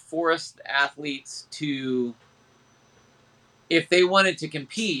really forced athletes to, if they wanted to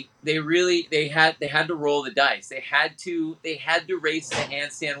compete, they had to roll the dice. They had to race the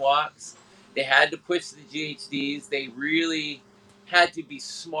handstand walks. They had to push the GHDs. They really had to be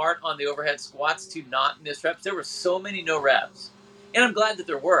smart on the overhead squats to not miss reps. There were so many no reps, and I'm glad that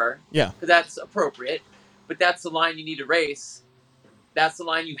there were. Yeah, because that's appropriate. But that's the line you need to race. That's the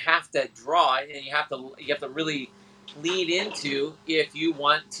line you have to draw, and you have to really lean into if you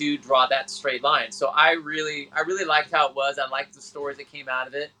want to draw that straight line. So I really liked how it was. I liked the stories that came out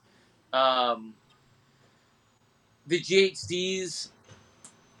of it. The GHDs,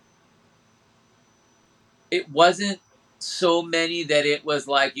 it wasn't so many that it was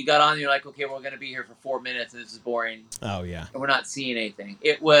like you got on and you're like, okay, we're going to be here for 4 minutes and this is boring. Oh yeah. And we're not seeing anything.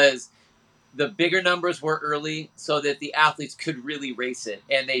 It was, the bigger numbers were early so that the athletes could really race it.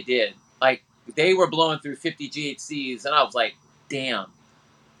 And they did. Like, they were blowing through 50 GHCs, and I was like, damn.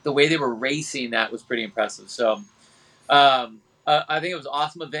 The way they were racing that was pretty impressive. So I think it was an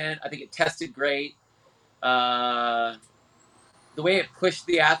awesome event. I think it tested great. The way it pushed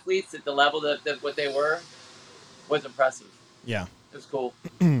the athletes at the level that what they were was impressive. Yeah. It was cool.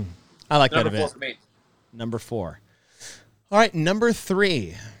 I like that event. Number 4 for me. Number 4. All right, number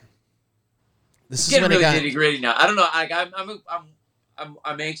 3. This is getting really nitty-gritty now. I don't know.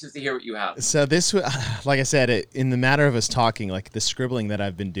 I'm anxious to hear what you have. So this, like I said, in the matter of us talking, like the scribbling that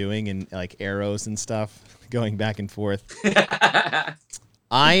I've been doing and like arrows and stuff going back and forth,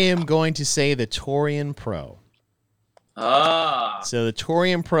 I am going to say the Torian Pro. Ah. So the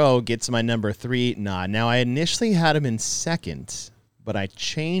Torian Pro gets my number 3 nod. Now I initially had him in second, but I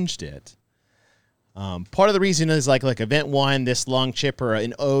changed it Part of the reason is like event one, this long chipper,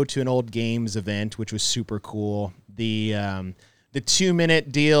 an ode to an old games event, which was super cool. The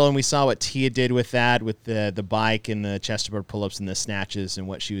 2-minute deal, and we saw what Tia did with that, with the bike and the chest-to-bar pull-ups and the snatches and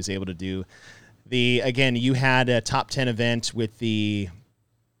what she was able to do. Again, you had a top 10 event with the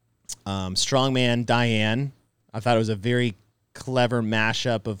strongman Diane. I thought it was a very clever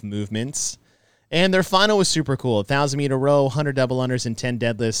mashup of movements. And their final was super cool. 1,000-meter row, 100 double unders, and 10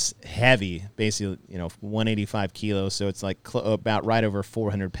 deadlifts, heavy, basically, 185 kilos. So it's like about right over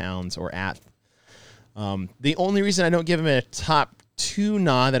 400 pounds or at. The only reason I don't give him a top 2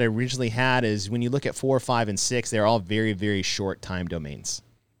 nod that I originally had is when you look at 4, 5, and 6, they're all very, very short time domains.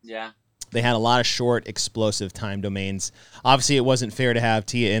 Yeah. They had a lot of short, explosive time domains. Obviously, it wasn't fair to have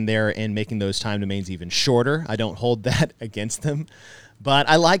Tia in there and making those time domains even shorter. I don't hold that against them. But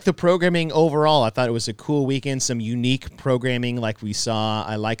I like the programming overall. I thought it was a cool weekend, some unique programming like we saw.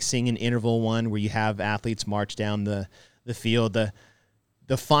 I like seeing an interval one where you have athletes march down the field. The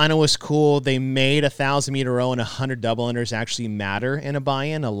final was cool. They made 1,000-meter row and 100 double unders actually matter in a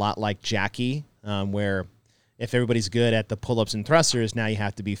buy-in, a lot like Jackie, where if everybody's good at the pull-ups and thrusters, now you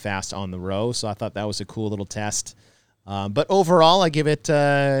have to be fast on the row. So I thought that was a cool little test. But overall, I give it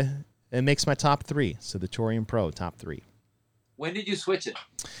makes my top 3. So the Torium Pro, top 3. When did you switch it?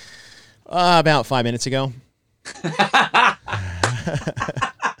 About 5 minutes ago.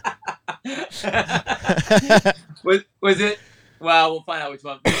 Was it? Well, we'll find out which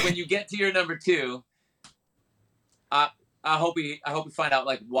one. When you get to your number 2, I hope we find out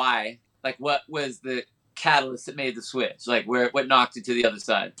like why, like what was the catalyst that made the switch, like what knocked it to the other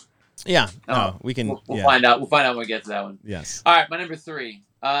side. Yeah, we can. We'll find out. We'll find out when we get to that one. Yes. All right, my number 3.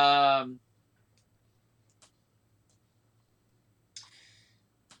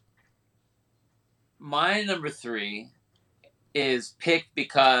 My number 3 is picked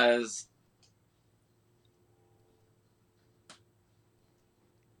because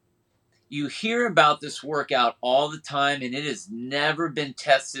you hear about this workout all the time, and it has never been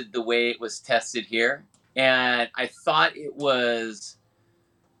tested the way it was tested here. And I thought it was,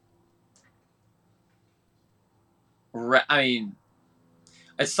 I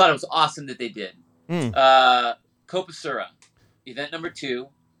just thought it was awesome that they did. Kopasura, event number 2.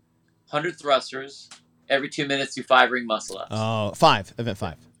 100 thrusters, every 2 minutes do 5 ring muscle ups. Oh, 5. Event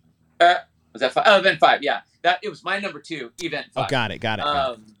 5. Was that 5? Oh, event 5, yeah. It was my number 2, event 5. Oh, got it.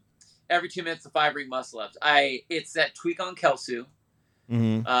 Every 2 minutes, the 5 ring muscle ups. It's that tweak on Kelsu.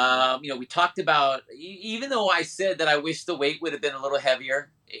 Mm-hmm. We talked about, even though I said that I wish the weight would have been a little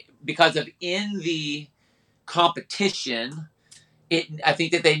heavier, because of in the competition, I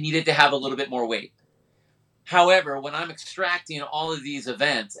think that they needed to have a little bit more weight. However, when I'm extracting all of these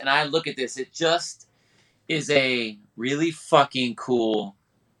events and I look at this, it just is a really fucking cool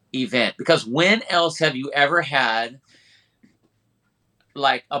event. Because when else have you ever had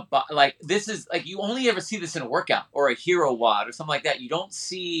like this is like, you only ever see this in a workout or a hero WOD or something like that. You don't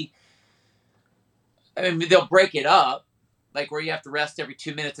see, they'll break it up, like where you have to rest every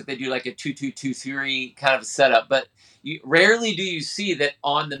 2 minutes if they do like a 2-2-2-3 kind of a setup. But rarely do you see that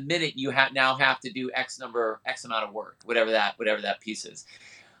on the minute you now have to do X amount of work, whatever that piece is.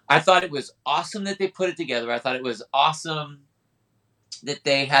 I thought it was awesome that they put it together. I thought it was awesome that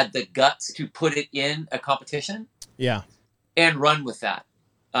they had the guts to put it in a competition. Yeah. And run with that.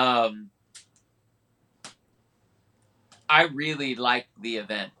 I really liked the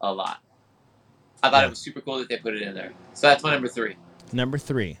event a lot. I thought it was super cool that they put it in there. So that's my number 3. Number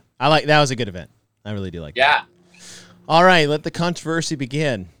 3. That was a good event. I really do like that. Yeah. All right, let the controversy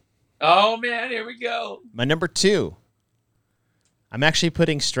begin. Oh, man, here we go. My number 2. I'm actually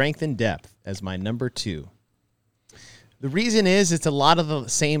putting strength and depth as my number 2. The reason is it's a lot of the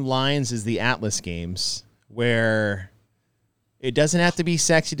same lines as the Atlas games, where it doesn't have to be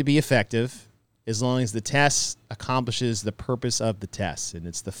sexy to be effective as long as the test accomplishes the purpose of the test, and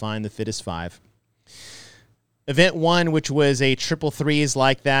it's the find the fittest 5. Event 1, which was a triple threes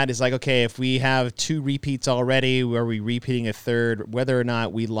like that, is like, okay, if we have 2 repeats already, are we repeating a third? Whether or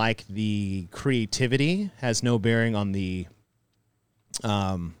not we like the creativity has no bearing on the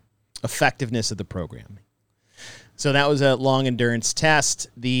effectiveness of the program. So that was a long endurance test.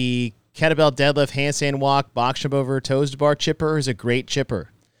 The kettlebell deadlift, handstand walk, box jump over, toes to bar chipper is a great chipper.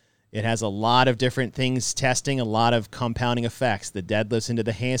 It has a lot of different things testing, a lot of compounding effects. The deadlifts into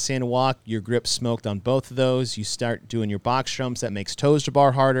the handstand walk, your grip smoked on both of those. You start doing your box jumps. That makes toes to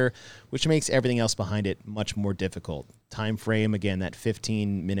bar harder, which makes everything else behind it much more difficult. Time frame, again, that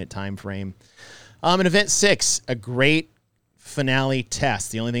 15-minute time frame. In Event 6, a great finale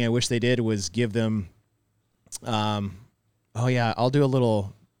test. The only thing I wish they did was give them... I'll do a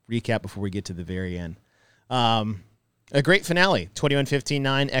little recap before we get to the very end. A great finale,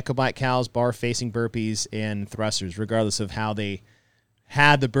 21-15-9, Echo Bike cows, bar facing burpees, and thrusters, regardless of how they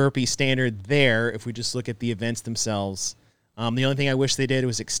had the burpee standard there. If we just look at the events themselves, the only thing I wish they did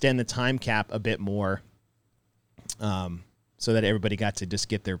was extend the time cap a bit more, so that everybody got to just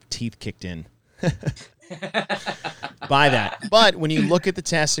get their teeth kicked in by that. But when you look at the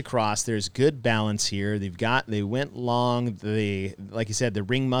test across, there's good balance here. They went long. Like you said, the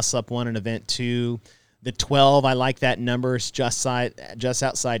ring muscle up one in event 2. The 12, I like that number. It's just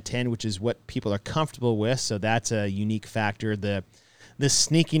outside 10, which is what people are comfortable with. So that's a unique factor. The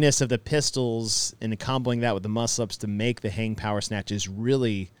sneakiness of the pistols and comboing that with the muscle ups to make the hang power snatch is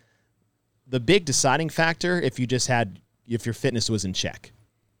really the big deciding factor. If your fitness was in check,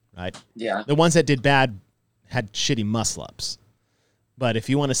 right? Yeah. The ones that did bad had shitty muscle ups. But if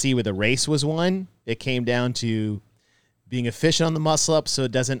you want to see where the race was won, it came down to being efficient on the muscle up so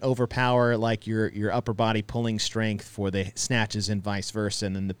it doesn't overpower like your upper body pulling strength for the snatches and vice versa,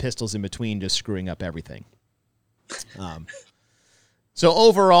 and then the pistols in between just screwing up everything. So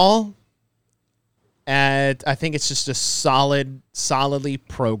overall, I think it's just a solidly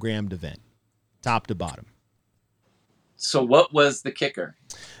programmed event, top to bottom. So what was the kicker?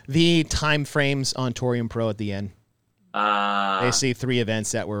 The time frames on Torium Pro at the end. They see 3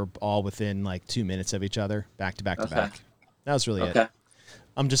 events that were all within like 2 minutes of each other, back to back to back. That was really it.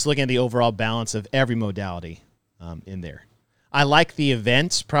 I'm just looking at the overall balance of every modality in there. I like the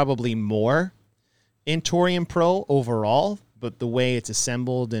events probably more in Torium Pro overall, but the way it's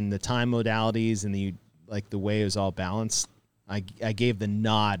assembled and the time modalities and the way it was all balanced, I gave the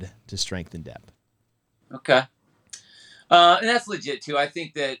nod to strength and depth. Okay. And that's legit too. I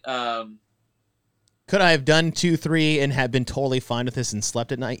think that could I have done 2-3 and have been totally fine with this and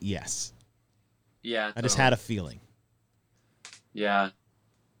slept at night? Yes. Yeah. Totally. I just had a feeling. Yeah.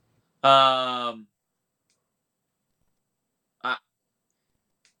 I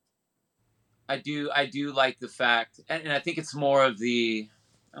do like the fact, and I think it's more of the,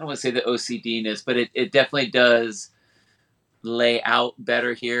 I don't want to say the OCD-ness, but it definitely does lay out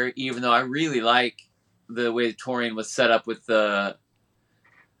better here, even though I really like the way the Torium was set up with I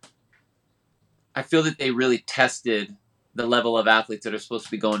feel that they really tested the level of athletes that are supposed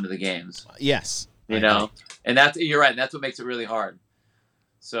to be going to the games. Yes. And you're right. And that's what makes it really hard.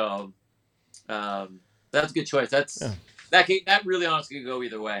 So, that's a good choice. That really honestly could go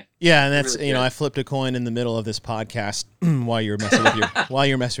either way. Yeah, and that's really I flipped a coin in the middle of this podcast while you were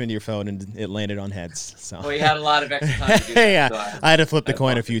messing with your phone, and it landed on heads. So well, you had a lot of extra time to do that. Yeah, so I had to flip the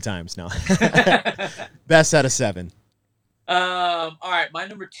coin a few times. No, best out of 7. All right, my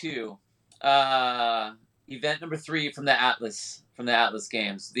number 2, event number 3 from the Atlas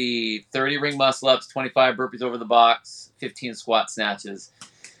games, the 30 ring muscle ups, 25 burpees over the box, 15 squat snatches.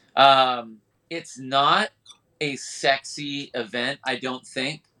 It's not a sexy event, I don't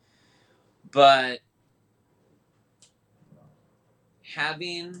think, but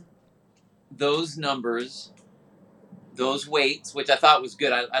having those numbers, those weights, which I thought was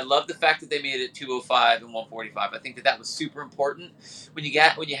good. I love the fact that they made it 205 and 145. I think that was super important. When you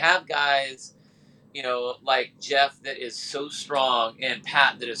have guys, like Jeff that is so strong and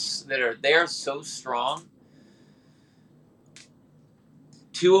Pat they are so strong.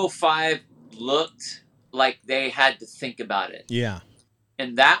 205 looked like they had to think about it. Yeah.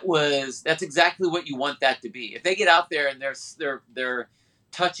 And that's exactly what you want that to be. If they get out there and they're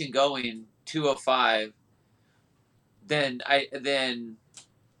touch and going 205, then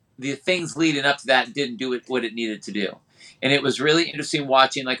the things leading up to that didn't do what it needed to do. And it was really interesting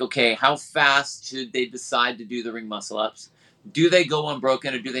watching, like, okay, how fast should they decide to do the ring muscle ups? Do they go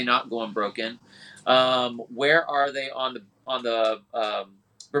unbroken or do they not go unbroken? Where are they on the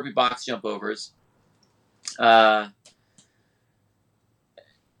burpee box jump overs?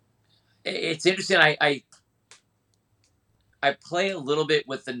 It's interesting. I play a little bit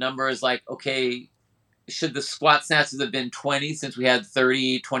with the numbers, like, okay, should the squat snatches have been 20 since we had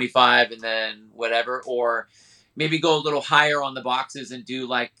 30, 25, and then whatever, or maybe go a little higher on the boxes and do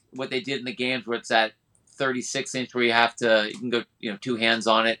like what they did in the games where it's that 36-inch where you can go, 2 hands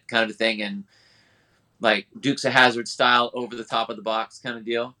on it kind of a thing, and like Dukes of Hazzard style over the top of the box kind of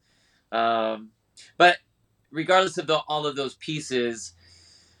deal. But regardless of all of those pieces,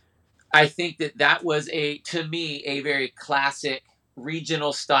 I think that was to me a very classic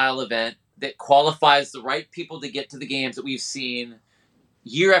regional style event that qualifies the right people to get to the games that we've seen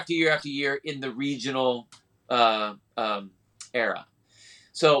year after year after year in the regional era.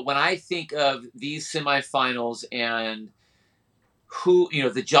 So when I think of these semifinals and who,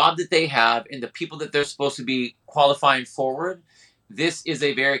 the job that they have and the people that they're supposed to be qualifying forward, this is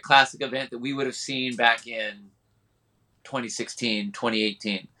a very classic event that we would have seen back in 2016,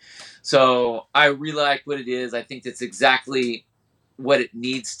 2018. So I really like what it is. I think that's exactly what it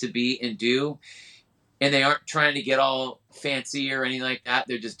needs to be and do. And they aren't trying to get all fancy or anything like that.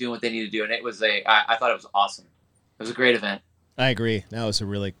 They're just doing what they need to do. And it was I thought it was awesome. It was a great event. I agree. That was a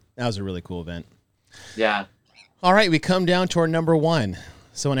really cool event. Yeah. All right, we come down to our number one.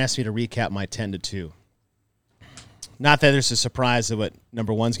 Someone asked me to recap my 10-2. Not that there's a surprise of what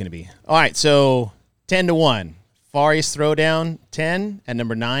number one's going to be. All right, so 10-1. Far East Throwdown, 10. At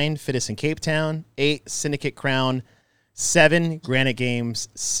number 9, Fittest in Cape Town. 8, Syndicate Crown. 7, Granite Games.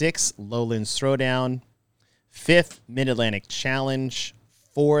 6, Lowlands Throwdown. 5th, Mid-Atlantic Challenge.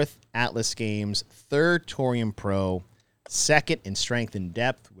 4th, Atlas Games. 3rd, Torium Pro. 2nd, in Strength and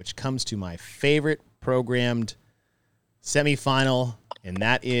Depth, which comes to my favorite programmed semifinal, and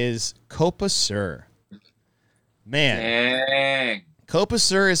that is Copa Sur. Man, Dang. Copa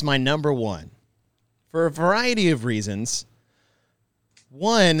Sur is my number one for a variety of reasons.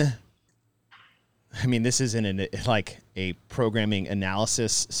 One, I mean, this isn't like a programming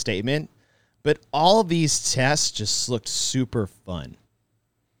analysis statement, but all of these tests just looked super fun.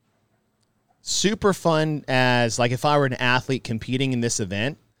 Super fun as, like, if I were an athlete competing in this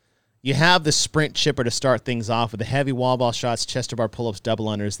event, you have the sprint chipper to start things off with the heavy wall ball shots, chest to bar pull-ups, double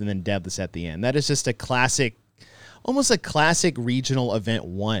unders, and then deadlifts at the end. That is just a classic, almost a classic regional event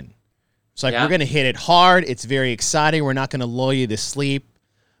one. It's like, we're going to hit it hard. It's very exciting. We're not going to lull you to sleep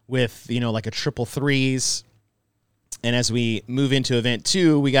with, like a triple threes. And as we move into event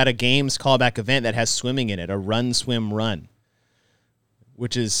 2, we got a games callback event that has swimming in it, a run, swim, run,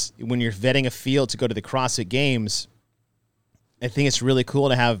 which is when you're vetting a field to go to the CrossFit Games, I think it's really cool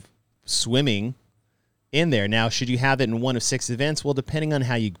to have swimming in there. Now, should you have it in one of 6 events? Well, depending on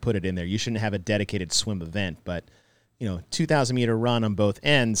how you put it in there, you shouldn't have a dedicated swim event, but 2,000 meter run on both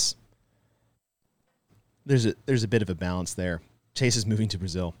ends. There's a bit of a balance there. Chase is moving to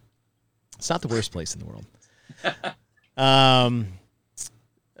Brazil. It's not the worst place in the world.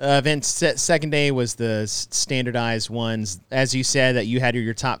 Event second day was the standardized ones. As you said, that you had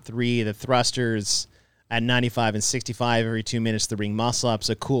your top 3, the thrusters at 95 and 65 every 2 minutes, the ring muscle ups,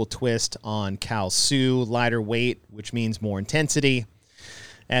 a cool twist on Cal Su, lighter weight, which means more intensity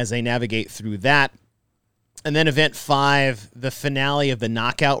as they navigate through that. And then event 5, the finale of the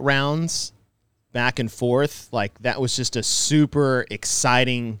knockout rounds, back and forth. Like, that was just a super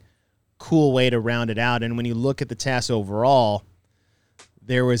exciting, cool way to round it out. And when you look at the test overall,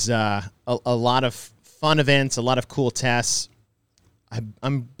 there was a lot of fun events, a lot of cool tests.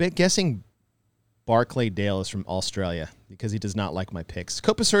 I'm guessing Barclay Dale is from Australia because he does not like my picks.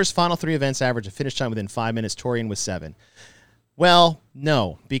 Copa Sur's final 3 events average a finish time within 5 minutes. Torian was 7. Well,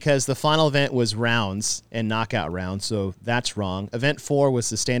 no, because the final event was rounds and knockout rounds, so that's wrong. Event 4 was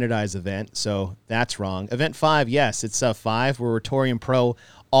the standardized event, so that's wrong. Event 5, yes, it's sub 5, where Torium Pro,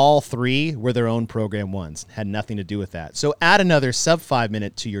 all 3 were their own program ones. Had nothing to do with that. So add another sub 5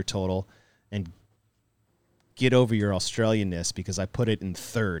 minute to your total and get over your Australianness because I put it in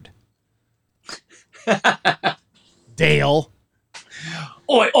 3rd. Dale.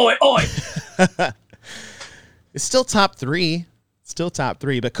 Oi, oi, oi. It's still top 3.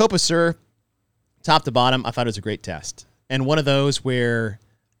 But Copa Sur, top to bottom, I thought it was a great test. And one of those where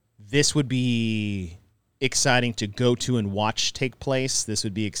this would be exciting to go to and watch take place. This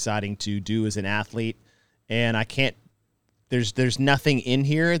would be exciting to do as an athlete. And I can't, there's nothing in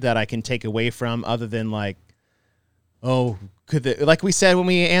here that I can take away from other than like, oh, like we said when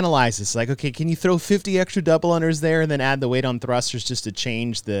we analyzed this, like, okay, can you throw 50 extra double unders there and then add the weight on thrusters just to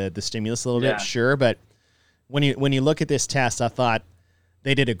change the stimulus a little bit? Sure, but when you look at this test, I thought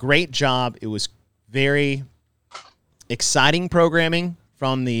they did a great job. It was very exciting programming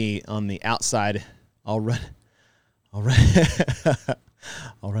from on the outside. I'll run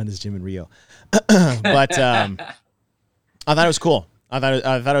this gym in Rio, but I thought it was cool. I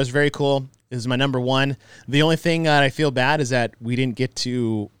thought it was very cool. This is my number one. The only thing that I feel bad is that we didn't get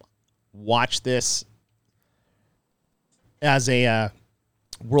to watch this as a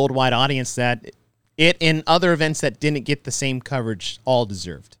worldwide audience that it in other events that didn't get the same coverage all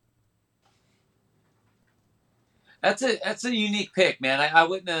deserved. That's a unique pick, man. I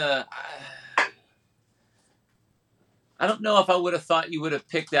wouldn't I don't know if I would have thought you would have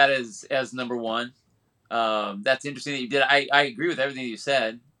picked that as number one. That's interesting that you did. I agree with everything you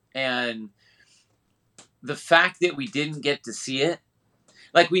said. And the fact that we didn't get to see it,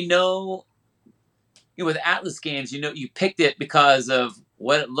 like we know, with Atlas Games, you picked it because of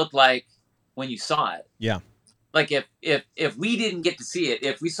what it looked like when you saw it. Yeah. Like if we didn't get to see it,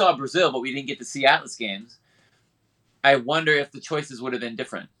 if we saw Brazil but we didn't get to see Atlas Games, I wonder if the choices would have been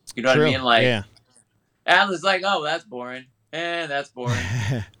different. You know what I mean? Like, yeah. Atlas like, oh, that's boring. That's boring.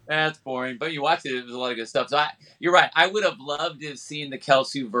 That's boring. But you watch it, it was a lot of good stuff. So you're right. I would have loved to have seen the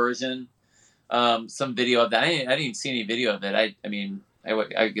Kelsu version, some video of that. I didn't even see any video of it. I mean,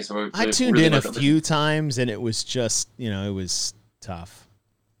 I guess I tuned in a few times, and it was just, it was tough.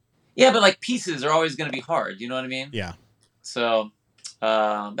 Yeah, but like pieces are always going to be hard. You know what I mean? Yeah. So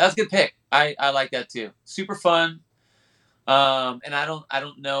that's a good pick. I like that too. Super fun. And I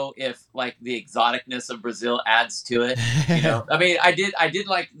don't know if like the exoticness of Brazil adds to it. I mean, I did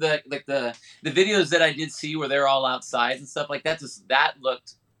like the videos that I did see where they're all outside and stuff like that. That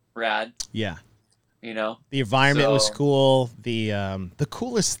looked rad. Yeah. The environment was cool. The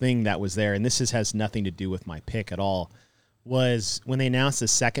coolest thing that was there, and this has nothing to do with my pick at all, was when they announced the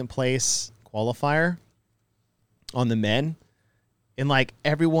second place qualifier on the men, and like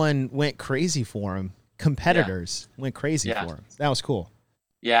everyone went crazy for him. Competitors went crazy for him. That was cool.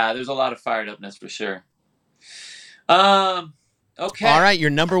 Yeah, there's a lot of fired upness for sure. Okay. All right,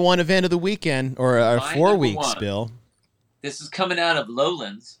 your number one event of the weekend, or 4 weeks, Bill. This is coming out of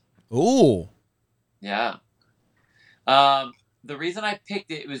Lowlands. Ooh. Yeah. The reason I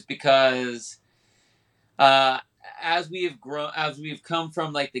picked it was because as we've come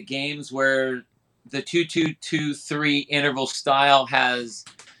from like the games where the 2-2-2-3 interval style has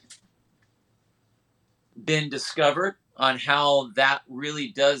been discovered on how that really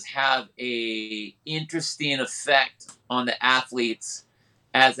does have a interesting effect on the athletes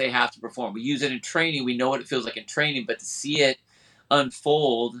as they have to perform. We use it in training. We know what it feels like in training, but to see it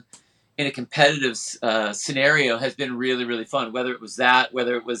unfold in a competitive scenario has been really, really fun. Whether it was the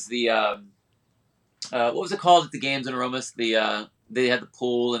what was it called at the games in Aromas? They had the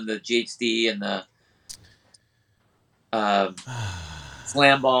pool and the GHD and the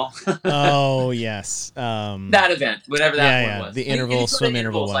slam ball. Oh yes, that event, whatever that one was. The interval, swim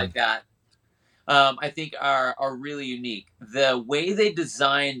interval one. Like that. I think are really unique. The way they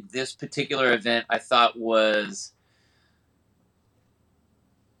designed this particular event, I thought was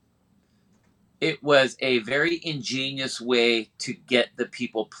a very ingenious way to get the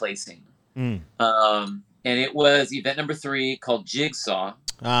people placing. And it was event number 3 called Jigsaw.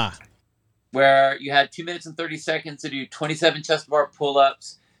 Where you had 2 minutes and 30 seconds to do 27 chest bar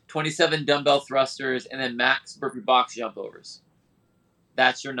pull-ups, 27 dumbbell thrusters, and then max burpee box jump overs.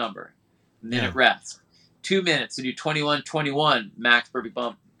 That's your number. Minute rest. 2 minutes to do 21 max burpee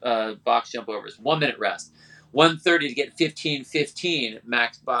box jump overs. 1 minute rest. 1:30 to get 15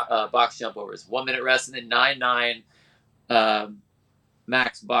 max box jump overs. 1 minute rest, and then 9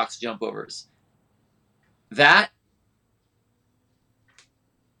 max box jump overs. That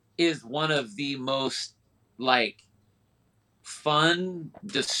is one of the most like fun,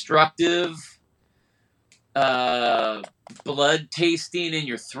 destructive, blood tasting in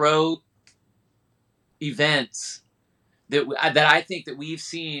your throat events that I think that we've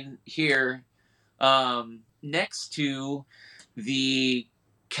seen here, next to the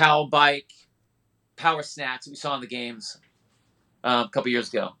cow bike power snatch that we saw in the games a couple years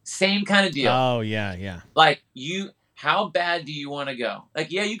ago. Same kind of deal. Oh yeah. Like how bad do you want to go?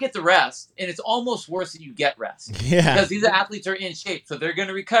 Like, yeah, you get the rest, and it's almost worse that you get rest. Yeah. Because these athletes are in shape, so they're going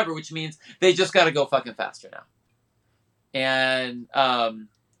to recover, which means they just got to go fucking faster now. And, I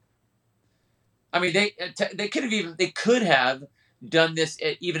mean, they could have done this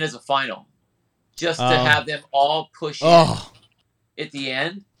even as a final, just to have them all push in at the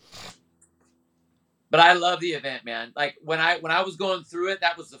end. But I love the event, man. Like when I was going through it,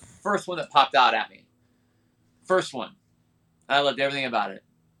 that was the first one that popped out at me. First one. I loved everything about it.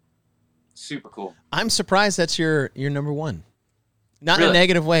 Super cool. I'm surprised that's your number one. Not Really? in a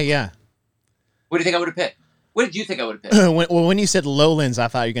negative way, yeah. What do you think I would have picked? What did you think I would have picked? when you said Lowlands, I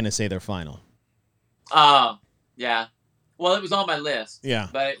thought you were going to say their final. Yeah. Well, it was on my list. Yeah.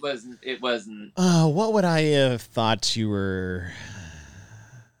 But it wasn't. What would I have thought you were?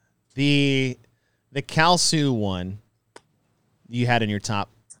 The Kalsu one you had in your top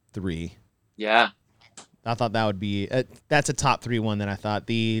 3. Yeah. I thought that would be that's a top 3 one that I thought.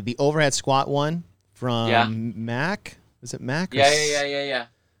 The overhead squat one from Mac. Was it Mac? Yeah.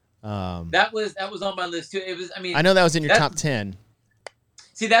 That was on my list too. It was. I mean, I know that was in your top 10.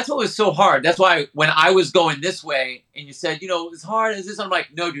 See, that's what was so hard. That's why when I was going this way and you said, it's hard as this, I'm like,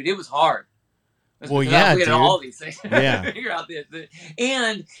 no, dude, it was hard. Well, yeah, dude. All these things. Yeah. Figure out this.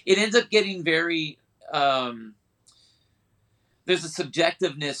 And it ends up getting very. There's a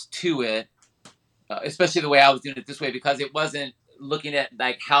subjectiveness to it. Especially the way I was doing it this way, because it wasn't looking at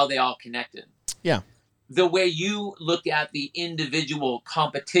like how they all connected. Yeah. The way you look at the individual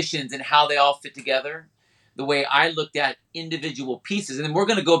competitions and how they all fit together, the way I looked at individual pieces. And then we're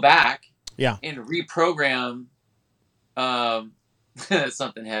going to go back and reprogram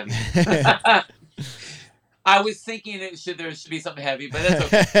something heavy. I was thinking there should be something heavy, but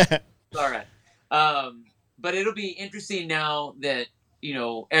that's okay. All right. But it'll be interesting now that,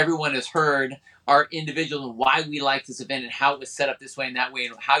 everyone has heard our individuals and why we like this event and how it was set up this way and that way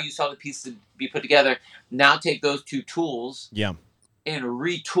and how you saw the pieces be put together. Now take those two tools and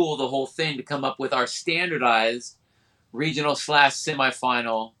retool the whole thing to come up with our standardized regional /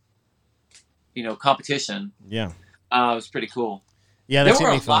 semifinal, competition. Yeah. It was pretty cool. Yeah, that's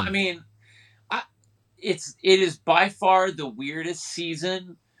gonna be fun. I mean, it is by far the weirdest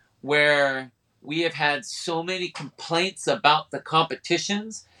season where we have had so many complaints about the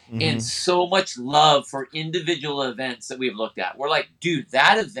competitions and so much love for individual events that we've looked at. We're like, dude,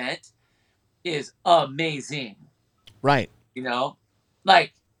 that event is amazing. Right.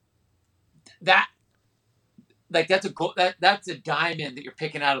 Like that. Like that's a diamond that you're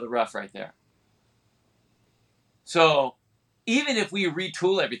picking out of the rough right there. So even if we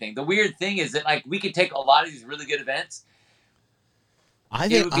retool everything, the weird thing is that like we could take a lot of these really good events.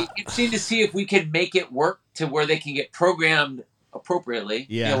 It would be interesting to see if we can make it work to where they can get programmed appropriately.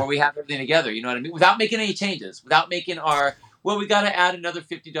 Yeah. Where we have everything together. You know what I mean? Without making any changes. Without making we got to add another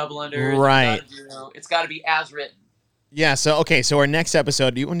 50 double unders. Right. It's got to be as written. Yeah. So our next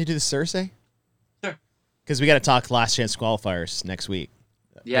episode. Do you want to do the Thursday? Sure. Because we got to talk last chance qualifiers next week.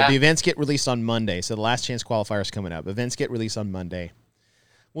 Yeah. The events get released on Monday, so the last chance qualifiers coming up. Events get released on Monday.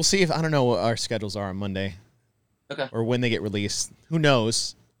 We'll see I don't know what our schedules are on Monday. Okay. Or when they get released. Who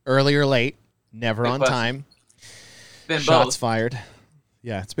knows? Early or late. Never on time. Been Shots both. Fired.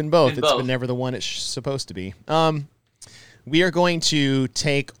 Yeah, it's been both. It's been never the one it's supposed to be. We are going to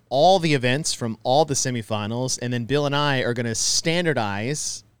take all the events from all the semifinals, and then Bill and I are going to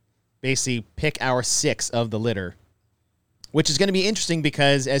standardize, basically pick our 6 of the litter, which is going to be interesting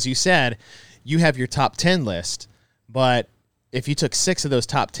because, as you said, you have your top 10 list, but if you took 6 of those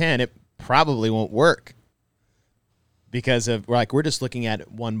top 10, it probably won't work. Because we're just looking at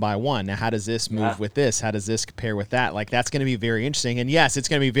it one by one. Now, how does this move with this? How does this compare with that? Like, that's going to be very interesting. And yes, it's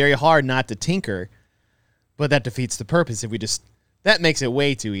going to be very hard not to tinker, but that defeats the purpose if that makes it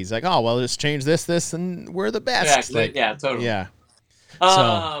way too easy. Like, oh, well, just change this, and we're the best. Yeah, totally. Yeah.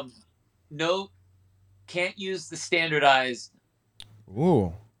 No, can't use the standardized.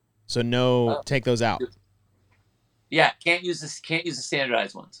 Ooh. So no, take those out. Yeah, can't use the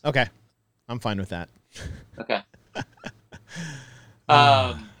standardized ones. Okay. I'm fine with that. Okay.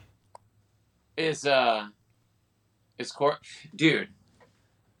 Dude,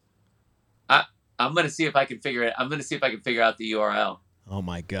 I'm gonna see if I can figure it. I'm gonna see if I can figure out the URL. Oh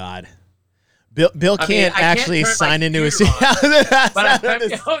my God, Bill can't actually sign into his. But I know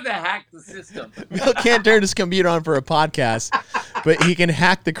to hack the system. Bill can't turn his computer on for a podcast, but he can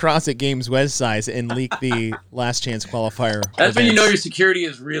hack the CrossFit Games website and leak the last chance qualifier. That's when you know your security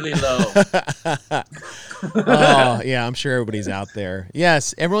is really low. Oh, yeah, I'm sure everybody's out there.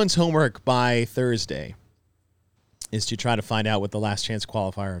 Yes, everyone's homework by Thursday is to try to find out what the last chance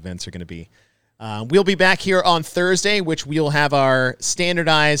qualifier events are going to be. We'll be back here on Thursday, which we'll have our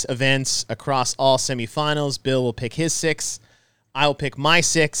standardized events across all semifinals. Bill will pick his 6. I'll pick my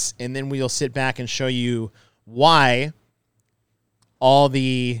 6, and then we'll sit back and show you why all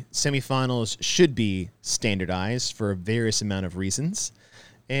the semifinals should be standardized for a various amount of reasons,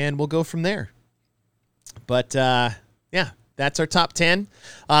 and we'll go from there. But, yeah, that's our top 10.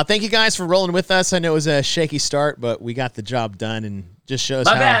 Thank you guys for rolling with us. I know it was a shaky start, but we got the job done, and just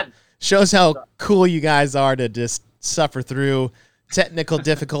shows how cool you guys are to just suffer through technical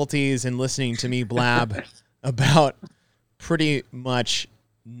difficulties and listening to me blab about pretty much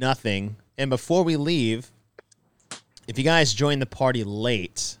nothing. And before we leave, if you guys join the party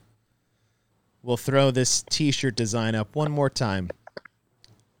late, we'll throw this t-shirt design up one more time.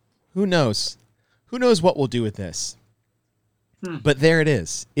 Who knows? Who knows what we'll do with this? But there it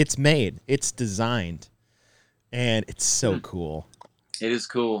is. It's made. It's designed. And it's so cool. It is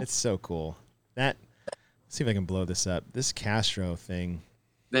cool. It's so cool. Let's see if I can blow this up. This Castro thing.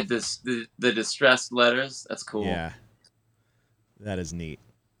 The distressed letters. That's cool. Yeah. That is neat.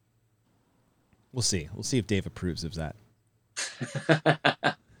 We'll see. We'll see if Dave approves of that.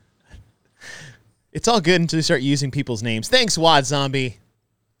 It's all good until you start using people's names. Thanks, Wad Zombie.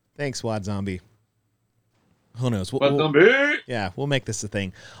 Who knows? We'll make this a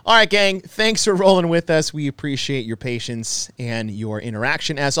thing. All right, gang. Thanks for rolling with us. We appreciate your patience and your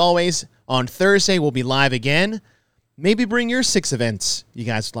interaction. As always, on Thursday, we'll be live again. Maybe bring your 6 events you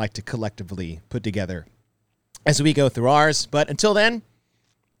guys would like to collectively put together as we go through ours. But until then,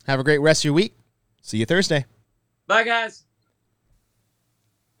 have a great rest of your week. See you Thursday. Bye, guys.